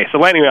 All right, so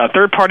lightning round.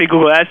 Third-party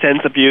Google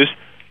AdSense abuse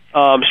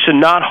should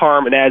not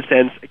harm an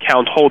AdSense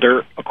account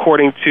holder,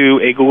 according to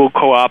a Google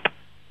co-op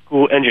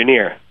Google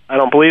engineer. I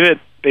don't believe it.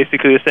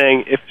 Basically, they're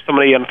saying if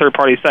somebody on a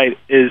third-party site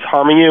is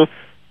harming you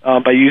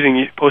by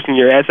posting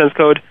your AdSense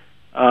code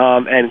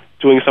and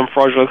doing some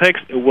fraudulent clicks,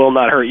 it will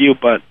not hurt you,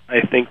 but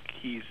I think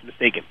he's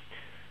mistaken.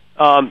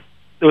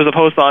 There was a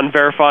post on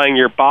verifying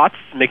your bots,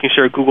 making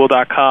sure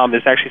Google.com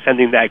is actually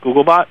sending that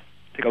Google bot.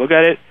 Take a look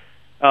at it.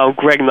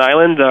 Greg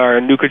Nyland, our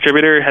new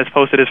contributor, has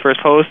posted his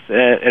first post,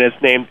 and it's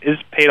named, Is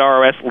Paid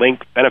ROS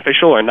Link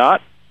Beneficial or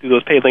Not? Do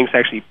those paid links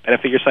actually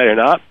benefit your site or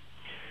not?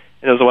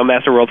 And there was a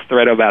Webmaster World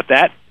thread about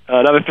that.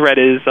 Another thread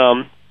is,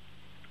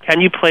 can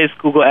you place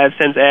Google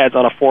AdSense ads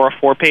on a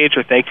 404 page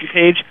or thank you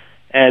page?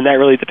 And that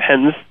really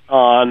depends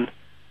on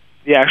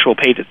the actual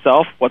page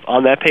itself, what's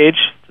on that page.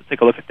 So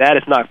take a look at that.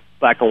 It's not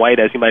black and white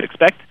as you might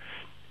expect.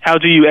 How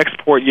do you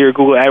export your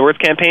Google AdWords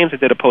campaigns? I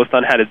did a post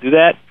on how to do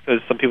that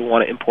because some people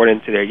want to import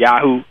into their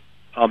Yahoo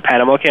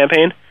Panama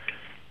campaign.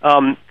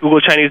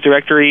 Google Chinese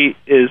Directory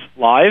is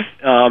live,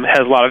 has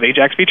a lot of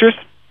AJAX features.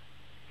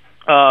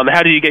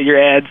 How do you get your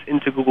ads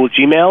into Google's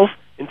Gmail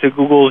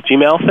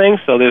thing?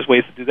 So there's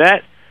ways to do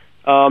that.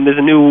 There's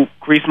a new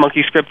Grease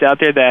Monkey script out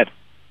there that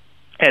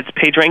adds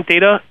PageRank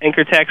data,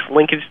 anchor text,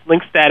 link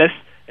status,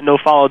 and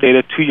no-follow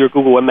data to your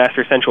Google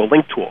Webmaster Central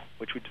link tool,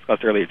 which we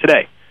discussed earlier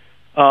today.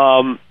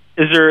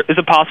 Is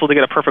it possible to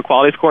get a perfect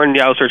quality score in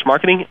Yahoo Search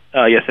Marketing?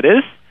 Yes, it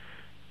is.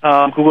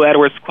 Google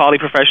AdWords quality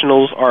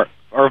professionals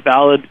are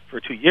valid for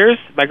 2 years.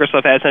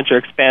 Microsoft Ad Center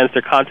expands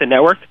their content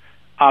network.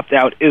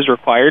 Opt-out is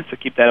required, so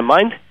keep that in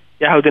mind.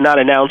 Yahoo did not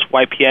announce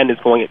YPN is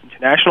going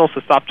international,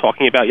 so stop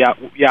talking about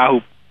Yahoo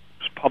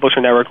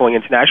Publisher Network going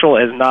international.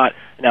 It has not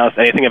announced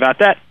anything about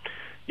that.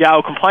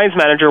 Yahoo Compliance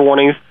Manager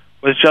warnings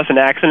was just an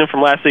accident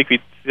from last week. We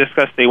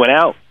discussed they went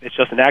out. It's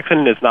just an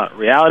accident. It's not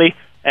reality.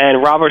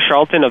 And Robert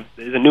Charlton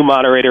is a new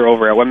moderator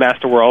over at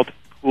Webmaster World,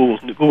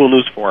 Google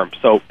News Forum.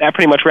 So that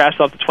pretty much wraps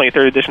up the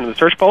 23rd edition of the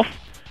Search Pulse.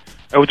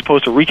 I hope to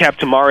post a recap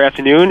tomorrow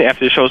afternoon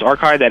after the show's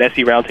archived at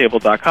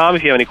seroundtable.com.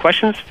 If you have any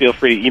questions, feel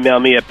free to email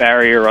me at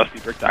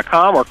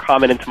barry@rustybrick.com or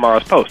comment in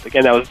tomorrow's post.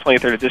 Again, that was the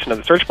 23rd edition of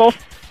the Search Pulse.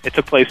 It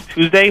took place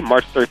Tuesday,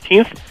 March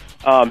 13th.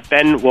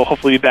 Ben will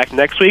hopefully be back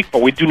next week,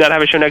 but we do not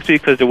have a show next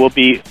week because there will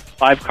be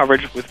live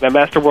coverage with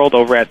Webmaster World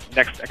over at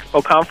next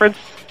Expo Conference.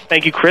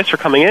 Thank you, Chris, for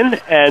coming in,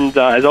 and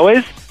as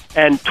always,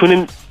 and tune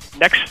in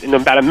next in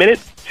about a minute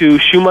to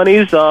Shoe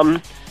Money's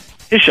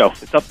his show.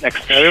 It's up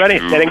next. Everybody,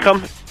 Net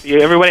Income.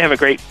 Everybody have a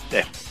great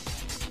day.